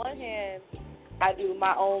 because on one hand, I do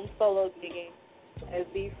my own solo gigging as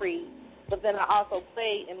Be Free, but then I also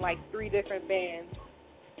play in like 3 different bands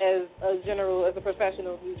as a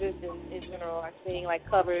professional musician in general. I sing like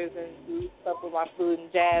covers and do stuff with my flute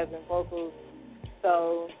and jazz and vocals.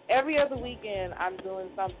 So every other weekend I'm doing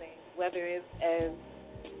something, whether it's as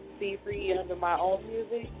Be Free under my own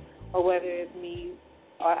music or whether it's me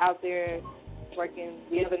out there working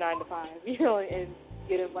the other 9 to 5, and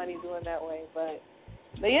getting money doing that way. But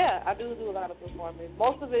yeah, I do a lot of performing.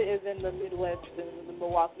 Most of it is in the Midwest, in the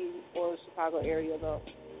Milwaukee or Chicago area, though.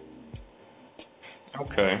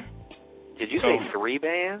 Okay. Did you say 3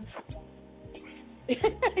 bands?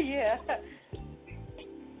 Yeah.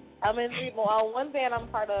 I'm in 3. Well, one band I'm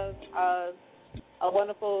part of, a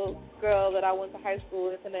wonderful girl that I went to high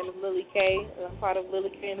school with. Her name is Lily K. I'm part of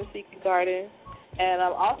Lily K and the Secret Garden. And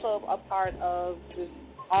I'm also a part of this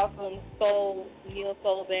awesome neo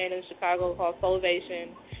soul band in Chicago called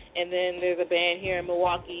Soulvation, and then there's a band here in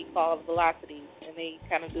Milwaukee called Velocity, and they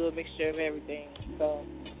kind of do a mixture of everything. So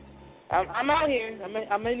I'm out here.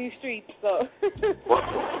 I'm in these streets, so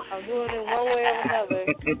I'm doing it one way or another.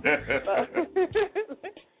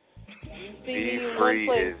 You see me in one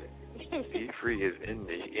place. Be Free is in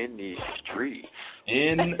the streets.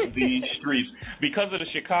 In the streets. Because of the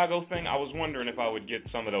Chicago thing, I was wondering if I would get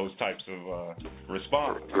some of those types of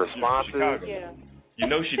responses. Yeah. You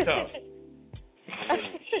know she's tough.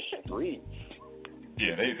 Streets.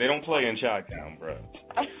 Yeah, they don't play in Chi-Town, bro.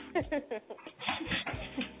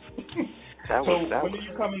 When are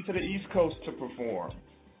you coming to the East Coast to perform?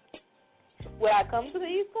 Will I come to the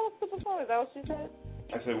East Coast to perform? Is that what she said?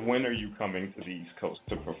 I said, when are you coming to the East Coast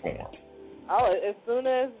to perform? Oh, as soon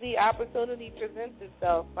as the opportunity presents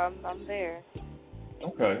itself, I'm there.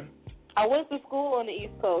 Okay. I went to school on the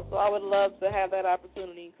East Coast, so I would love to have that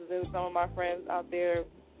opportunity, because some of my friends out there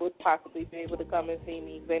would possibly be able to come and see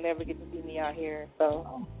me. They never get to see me out here.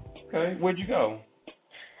 So. Okay. Where'd you go?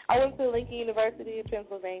 I went to Lincoln University in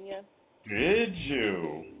Pennsylvania. Did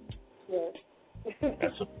you? Yes.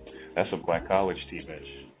 That's a black college,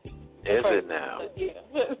 Mitch. Is it now? Yeah.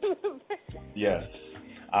 Yes.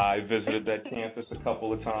 I visited that campus a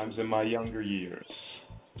couple of times in my younger years.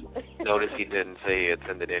 Notice he didn't say he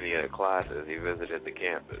attended any of the classes. He visited the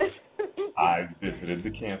campus. I visited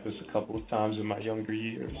the campus a couple of times in my younger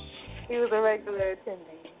years. He was a regular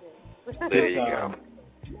attendee. There you go.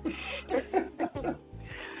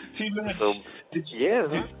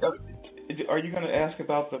 Are you going to ask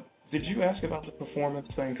about the? Did you ask about the performance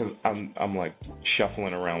thing? Because I'm like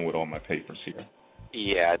shuffling around with all my papers here.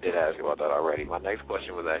 Yeah, I did ask about that already. My next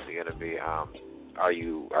question was actually going to be, are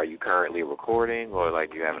you currently recording, or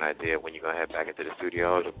like do you have an idea when you're going to head back into the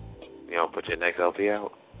studio to, put your next LP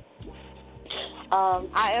out?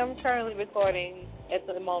 I am currently recording at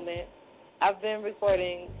the moment. I've been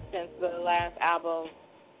recording since the last album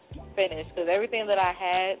finished, because everything that I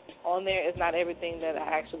had on there is not everything that I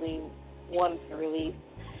actually wanted to release.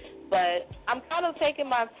 But I'm kind of taking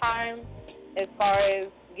my time as far as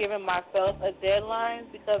giving myself a deadline,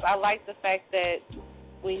 because I like the fact that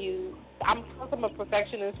I'm a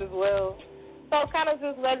perfectionist as well, so kind of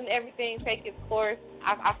just letting everything take its course.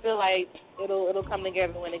 I feel like it'll come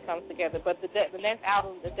together when it comes together. But the next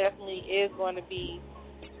album definitely is going to be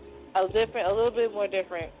a little bit more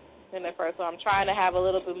different than the first one. I'm trying to have a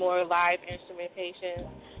little bit more live instrumentation.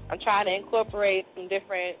 I'm trying to incorporate some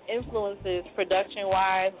different influences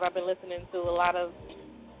production-wise. I've been listening to a lot of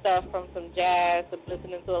stuff from some jazz,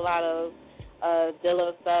 listening to a lot of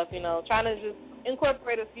Dilla stuff, trying to just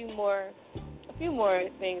incorporate a few more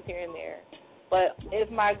things here and there. But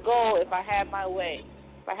it's my goal, if I have my way,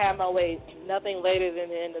 nothing later than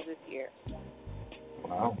the end of this year.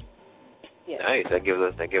 Wow. Yeah. Nice. That gives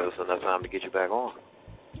us enough time to get you back on.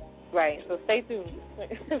 Right. So stay tuned.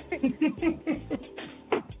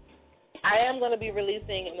 I am going to be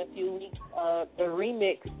releasing in a few weeks the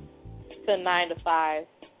remix to 9 to 5.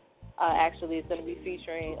 Actually, it's going to be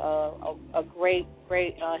featuring a great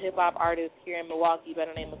hip-hop artist here in Milwaukee by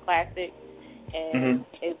the name of Classic. And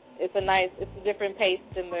it's a different pace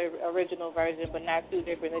than the original version, but not too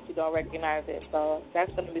different that you don't recognize it. So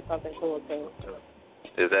that's going to be something cool, too.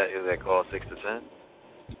 Is that called 6 to 10?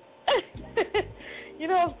 You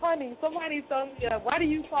know, it's funny. Somebody told me, why do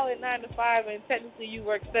you call it 9 to 5 and technically you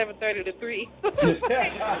work 7:30 to 3?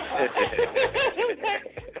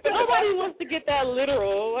 Nobody wants to get that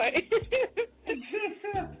literal.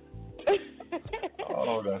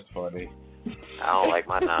 Oh, that's funny. I don't like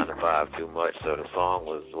my 9 to 5 too much, so the song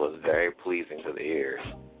was very pleasing to the ears.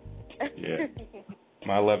 Yeah.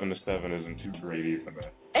 My 11 to 7 isn't too great either, man.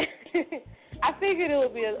 I figured it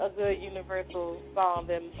would be a good universal song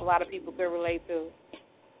that a lot of people could relate to.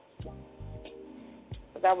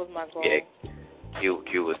 But that was my goal. Yeah.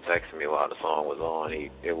 Q was texting me while the song was on.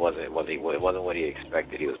 It wasn't what he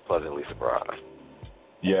expected. He was pleasantly surprised.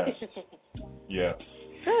 Yes. Yes.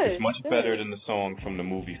 Good. It's much better than the song from the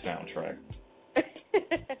movie soundtrack.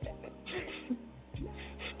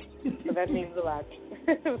 So that means a lot.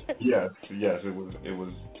 Yes, it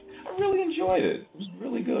was. I really enjoyed it. It was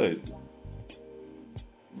really good.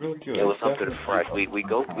 Really good. It was something fresh. We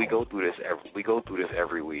go through this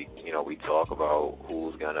every week. You know, we talk about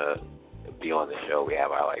who's gonna be on the show. We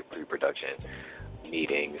have our pre-production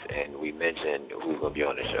meetings, and we mentioned who's gonna be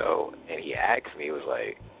on the show. And he asked me, he was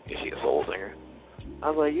like, "Is she a soul singer?" I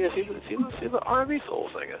was like, "Yeah, she's an R&B soul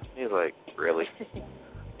singer." He was like, "Really?"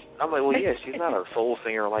 I'm like, "Well, yeah, she's not a soul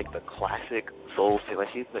singer like the classic soul singer.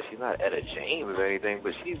 Like she's not Etta James or anything,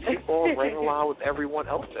 but she falls right in line with everyone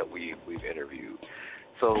else that we've interviewed."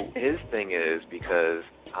 So his thing is, because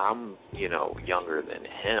I'm, younger than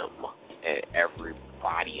him and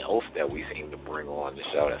everybody else that we seem to bring on the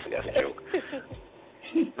show, that's a joke,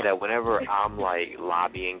 that whenever I'm,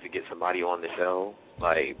 lobbying to get somebody on the show,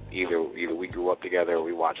 either we grew up together or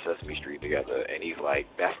we watched Sesame Street together, and he's like,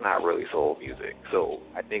 that's not really soul music. So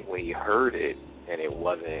I think when he heard it and it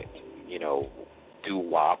wasn't,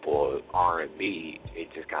 doo-wop or R&B,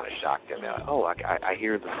 it just kind of shocked him. Like, oh, I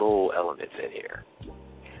hear the soul elements in here.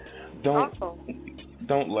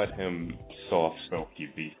 Don't let him soft soak you,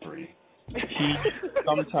 Be Free.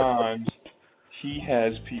 Sometimes he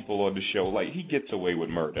has people on the show, he gets away with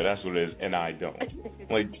murder. That's what it is, and I don't.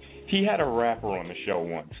 He had a rapper on the show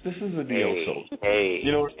once. This is a deal,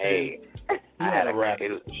 you know what I mean? He had a rapper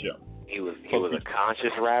on the show. He was a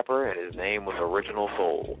conscious rapper, and his name was Original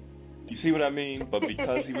Soul. You see what I mean? But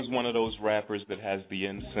because he was one of those rappers that has the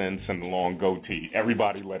incense and the long goatee,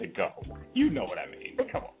 everybody let it go. You know what I mean?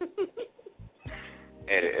 Come on.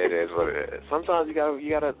 It is what it is. Sometimes you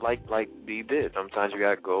gotta like B did. Sometimes you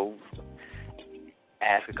gotta go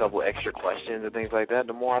ask a couple extra questions and things like that.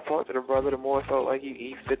 The more I talked to the brother, the more I felt like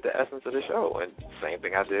he fit the essence of the show. And same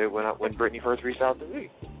thing I did when Brittany first reached out to me.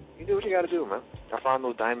 You do what you gotta do, man. I find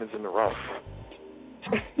those diamonds in the rough.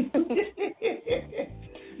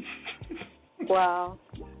 Wow.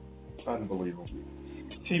 Unbelievable.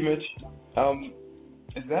 Mitch,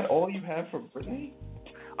 is that all you have for Brittany?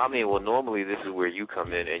 I mean, well, normally this is where you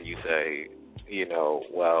come in and you say,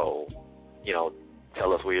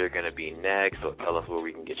 tell us where you're going to be next, or tell us where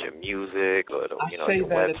we can get your music, or your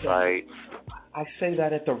website. I say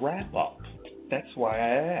that at the wrap-up. That's why I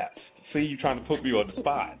asked. See, you're trying to put me on the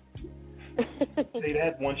spot. Say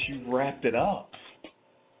that once you've wrapped it up.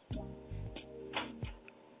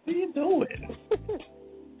 What are you doing?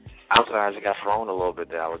 I'm sorry, I just got thrown a little bit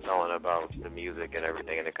there. I was telling about the music and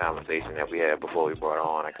everything in the conversation that we had before we brought it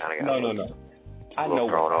on. I kind of got I know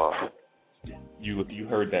thrown off. You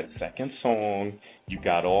heard that second song, you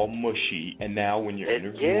got all mushy, and now when you're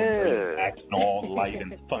interviewing, you're acting all light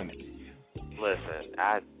and funny. Listen,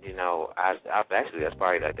 I've actually, that's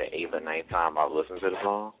probably the 8th or 9th time I've listened to the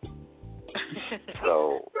song.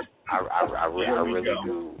 So I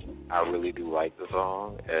really do like the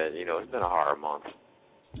song, and it's been a hard month.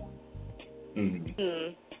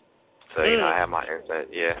 Mm-hmm. So I have my incense.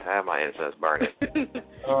 Yeah, I have my incense burning.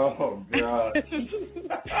 Oh God.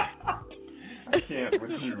 I can't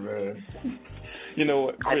with you, man. You know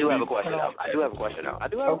what? I do have a question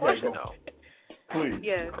though. Please.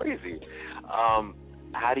 Yes. Crazy.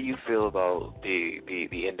 How do you feel about the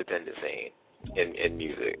independent scene in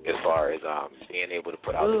music, as far as being able to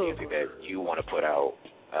put out the music that you want to put out,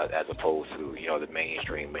 as opposed to the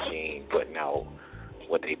mainstream machine putting out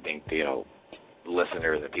what they think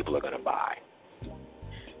listeners and people are going to buy?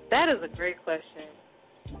 That is a great question,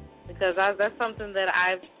 because that's something that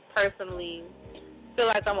I personally feel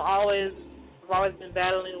like I've always been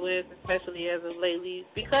battling with, especially as of lately,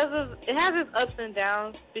 because it has its ups and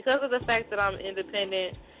downs. Because of the fact that I'm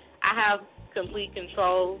independent, I have complete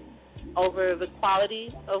control over the quality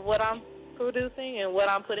of what I'm producing and what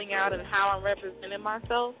I'm putting out and how I'm representing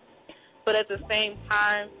myself. But at the same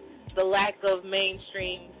time, the lack of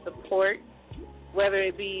mainstream support, whether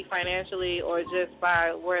it be financially or just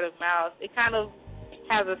by word of mouth, it kind of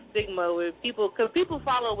has a stigma with people, because people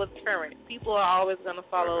follow what's current. People are always going to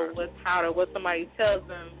follow what's hot or what somebody tells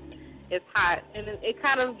them is hot. And it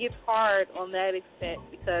kind of gets hard on that extent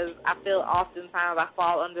because I feel oftentimes I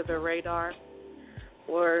fall under the radar,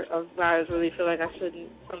 or I really feel like I shouldn't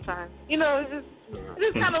sometimes. You know, I just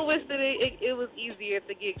kind of wish that it was easier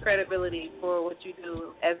to get credibility for what you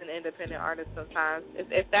do as an independent artist sometimes.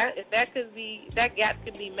 If that gap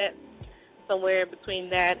could be met somewhere between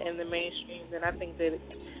that and the mainstream, then I think that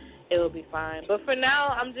it will be fine. But for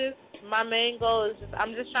now, my main goal is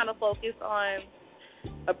I'm just trying to focus on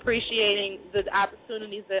appreciating the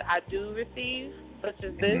opportunities that I do receive, such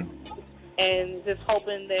as this, and just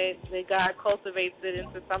hoping that God cultivates it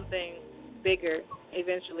into something bigger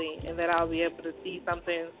eventually, and that I'll be able to see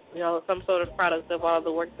something, some sort of product of all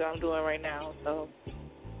the work that I'm doing right now. So,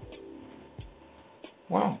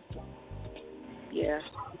 wow. Yeah.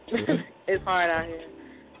 It's hard out here.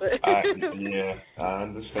 I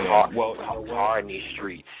understand. Hard in these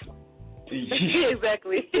streets.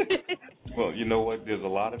 Exactly. Well, you know what? There's a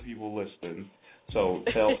lot of people listening, so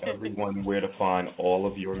tell everyone where to find all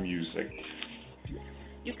of your music.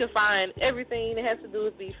 You can find everything that has to do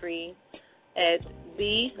with Be Free at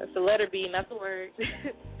that's the letter B, not the word,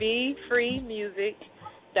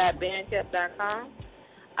 BeFreeMusic.bandcamp.com.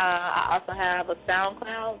 I also have a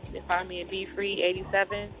SoundCloud. You can find me at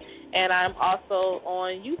BeFree87, and I'm also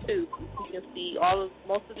on YouTube. You can see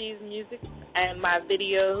most of these music and my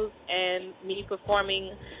videos and me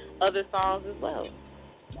performing other songs as well.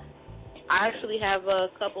 I actually have a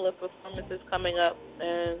couple of performances coming up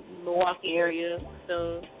in the Milwaukee area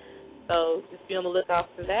soon, so just be on the lookout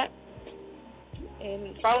for that.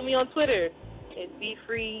 And follow me on Twitter at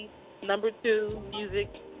BeFree2music.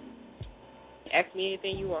 Ask me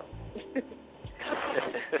anything you want.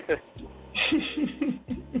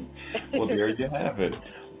 Well, there you have it.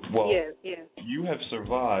 Well, yes. You have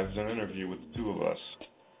survived an interview with the two of us.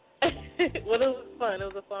 Well, it was fun. It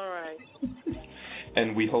was a fun ride.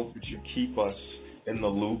 And we hope that you keep us in the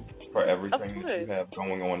loop for everything that you have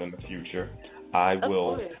going on in the future. I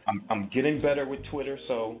will. I'm getting better with Twitter,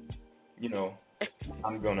 so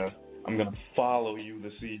I'm gonna follow you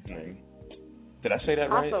this evening. Did I say that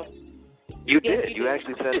right? You did. You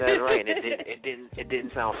actually said that right, and it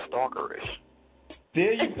didn't sound stalkerish.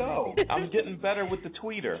 There you go. I'm getting better with the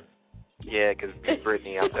tweeter. Yeah, because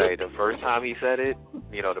Brittany, I'll tell you, the first time he said it,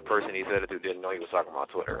 the person he said it to didn't know he was talking about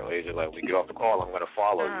Twitter. He was just like, when we get off the call, I'm going to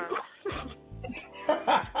follow you.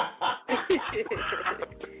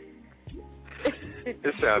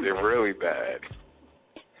 It sounded really bad.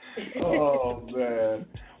 Oh, man.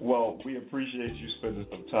 Well, we appreciate you spending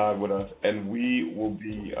some time with us, and we will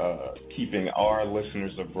be keeping our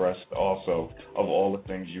listeners abreast also of all the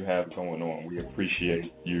things you have going on. We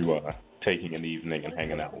appreciate you taking an evening and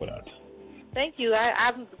hanging out with us. Thank you.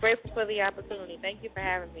 I'm grateful for the opportunity. Thank you for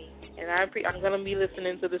having me. And I'm going to be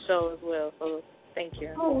listening to the show as well, so thank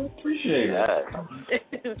you. Oh, appreciate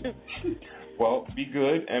it. Well, be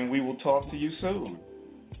good, and we will talk to you soon.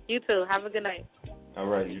 You too. Have a good night. All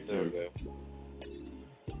right, you too.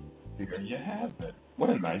 There you have it. What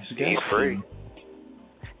a nice guest. He's free.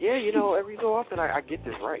 Yeah, every so often I get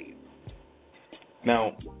this right.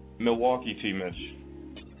 Now, Milwaukee, Mitch.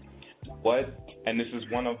 And this is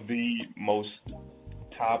one of the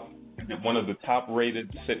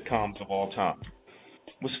top-rated sitcoms of all time.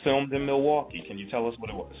 Was filmed in Milwaukee. Can you tell us what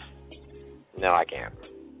it was? No, I can't.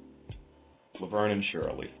 Laverne and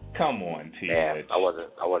Shirley. Come on, T. Yeah, Mitch. I wasn't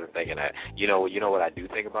thinking that. You know what I do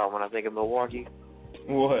think about when I think of Milwaukee?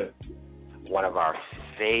 What? One of our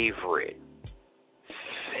favorite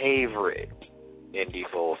indie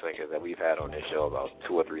soul singers that we've had on this show about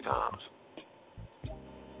 2 or 3 times.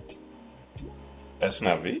 That's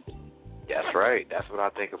not me. That's right. That's what I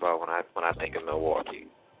think about when I think of Milwaukee.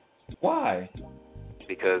 Why?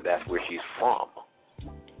 Because that's where she's from.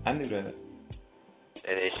 I knew that.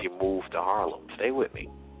 And then she moved to Harlem. Stay with me.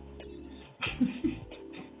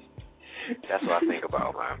 That's what I think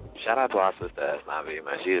about, man. Shout out to our sister Asnavi,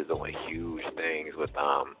 man. She is doing huge things with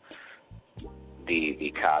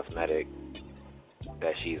the cosmetic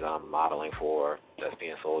that she's modeling for, that's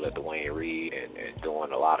being sold at the Wayne Reed, and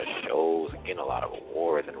doing a lot of shows and getting a lot of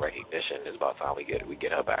awards and recognition. It's about time we get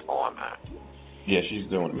her back on, man. Yeah, she's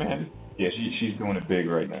doing it, man. Yeah, she's doing it big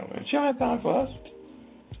right now, man. She don't have time for us.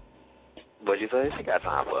 What'd you say? She got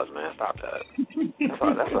time for us, man. Stop that.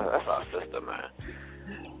 That's our sister, man.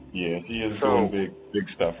 Yeah, she is doing big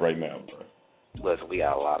stuff right now, bro. Listen, we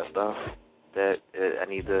got a lot of stuff that I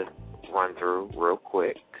need to run through real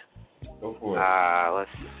quick. Go for it.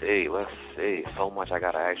 Let's see. So much I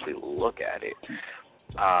gotta actually look at it.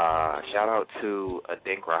 Shout out to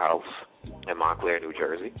Adinkra House in Montclair, New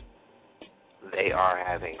Jersey. They are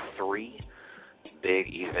having 3 big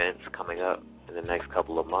events coming up in the next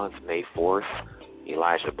couple of months. May 4th,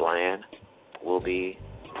 Elijah Bland will be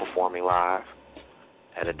performing live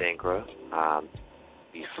at Adinkra.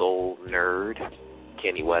 The Soul Nerd,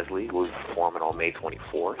 Kenny Wesley, will be performing on May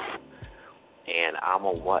 24th. And I'm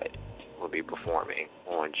a What will be performing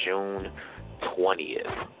on June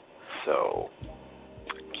 20th. So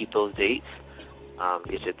keep those dates.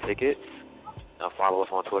 Get your tickets. Follow us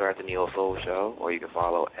on Twitter at The Neo Soul Show, or you can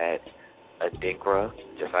follow at Adinkra,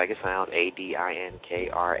 just like it sounds,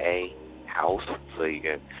 ADINKRA House, so you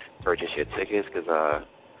can purchase your tickets, because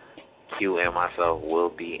Q and myself will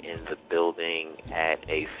be in the building at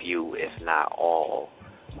a few, if not all,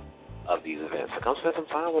 of these events. So come spend some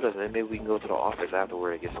time with us, and then maybe we can go to the office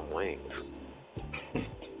afterward and get some wings.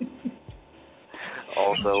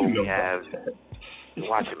 Also, we have...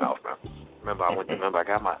 Watch your mouth, man. Remember,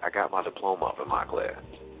 I got my diploma up in Montclair.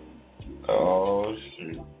 Oh,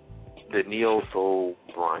 shoot. The Neo Soul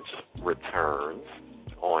Brunch returns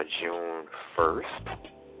on June 1st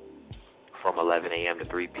from 11 a.m. to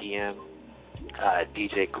 3 p.m.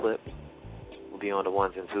 DJ Clip will be on the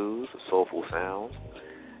 1s and 2s, Soulful Sounds,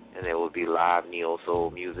 and there will be live Neo Soul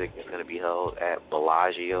music. It's going to be held at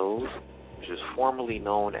Bellagio's, which is formerly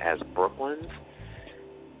known as Brooklyn's,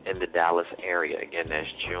 in the Dallas area. Again, that's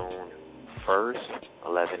June 1st,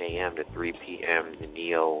 11 a.m. to 3 p.m. The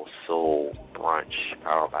Neo Soul Brunch,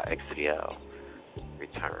 powered by XDL,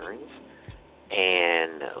 returns.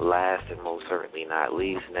 And last and most certainly not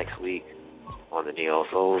least, next week on the Neo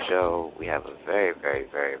Soul Show, we have a very, very,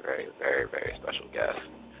 very, very, very, very special guest.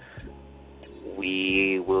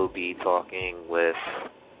 We will be talking with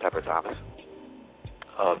Pepper Thomas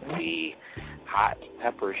of the Hot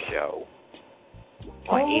Pepper Show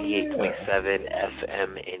on 88.7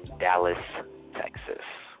 FM in Dallas, Texas.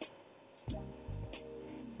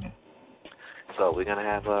 So we're going to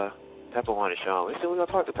have Pepper on the show. And so we're going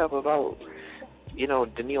to talk to Pepper about,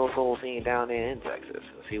 the Neo Soul scene down there in Texas.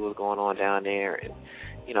 See what's going on down there. And,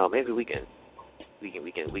 maybe we can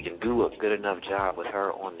do a good enough job with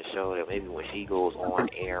her on the show that maybe when she goes on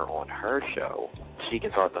air on her show, she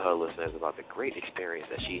can talk to her listeners about the great experience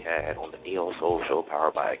that she had on the Neo Soul Show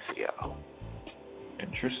powered by XCL.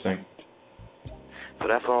 Interesting. So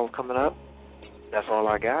that's all coming up. That's all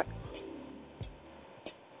I got.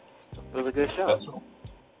 It was a good show.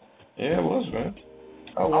 Yeah, it was, man.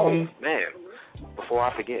 Man, before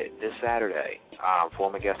I forget, this Saturday,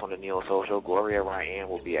 former guest on the Neo Soul Show, Gloria Ryan,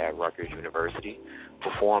 will be at Rutgers University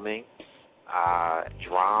performing.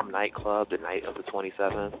 Drum Nightclub, the night of the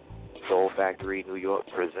 27th. Soul Factory, New York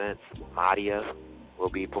presents. Madia will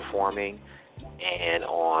be performing. And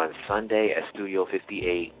on Sunday at Studio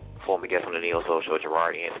 58, former guest on the Neo Soul Show,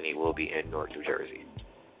 Gerard Anthony, will be in Newark, New Jersey.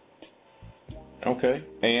 Okay.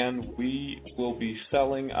 And we will be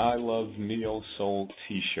selling I Love Neo Soul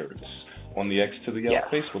t-shirts on the X to the L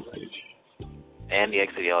Facebook page. And the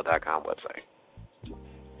xtl.com website.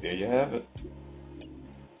 There you have it.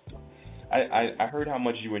 I heard how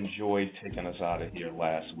much you enjoyed taking us out of here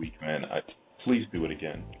last week, man. Please do it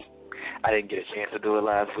again. I didn't get a chance to do it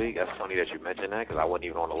last week. That's funny that you mentioned that, because I wasn't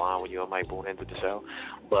even on the line when you and Mike Boone entered the show.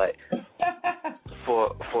 But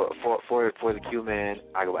for the Q Man,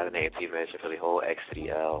 I go by the name T Mitch, for the whole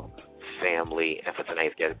XTL family, and for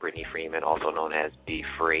tonight's guest, Brittany Freeman, also known as Be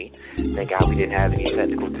Free. Thank God we didn't have any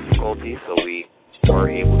technical difficulties, so we were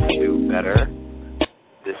able to do better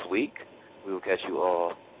this week. We will catch you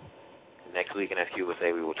all next week, and as Q would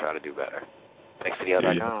say, we will try to do better.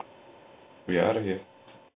 XTL.com. We out of here.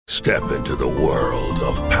 Step into the world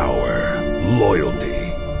of power, loyalty,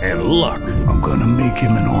 and luck. I'm gonna make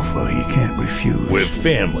him an offer he can't refuse. With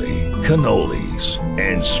family, cannolis,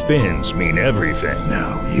 and spins mean everything.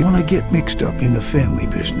 Now, you wanna get mixed up in the family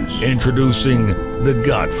business. Introducing The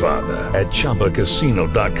Godfather at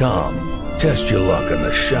ChumbaCasino.com. Test your luck in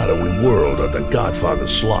the shadowy world of The Godfather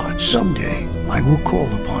slot. Someday, I will call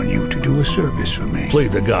upon you to do a service for me. Play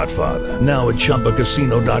The Godfather, now at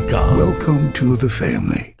ChumbaCasino.com. Welcome to the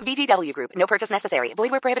family. VGW Group. No purchase necessary. Void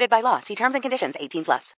where prohibited by law. See terms and conditions. 18+.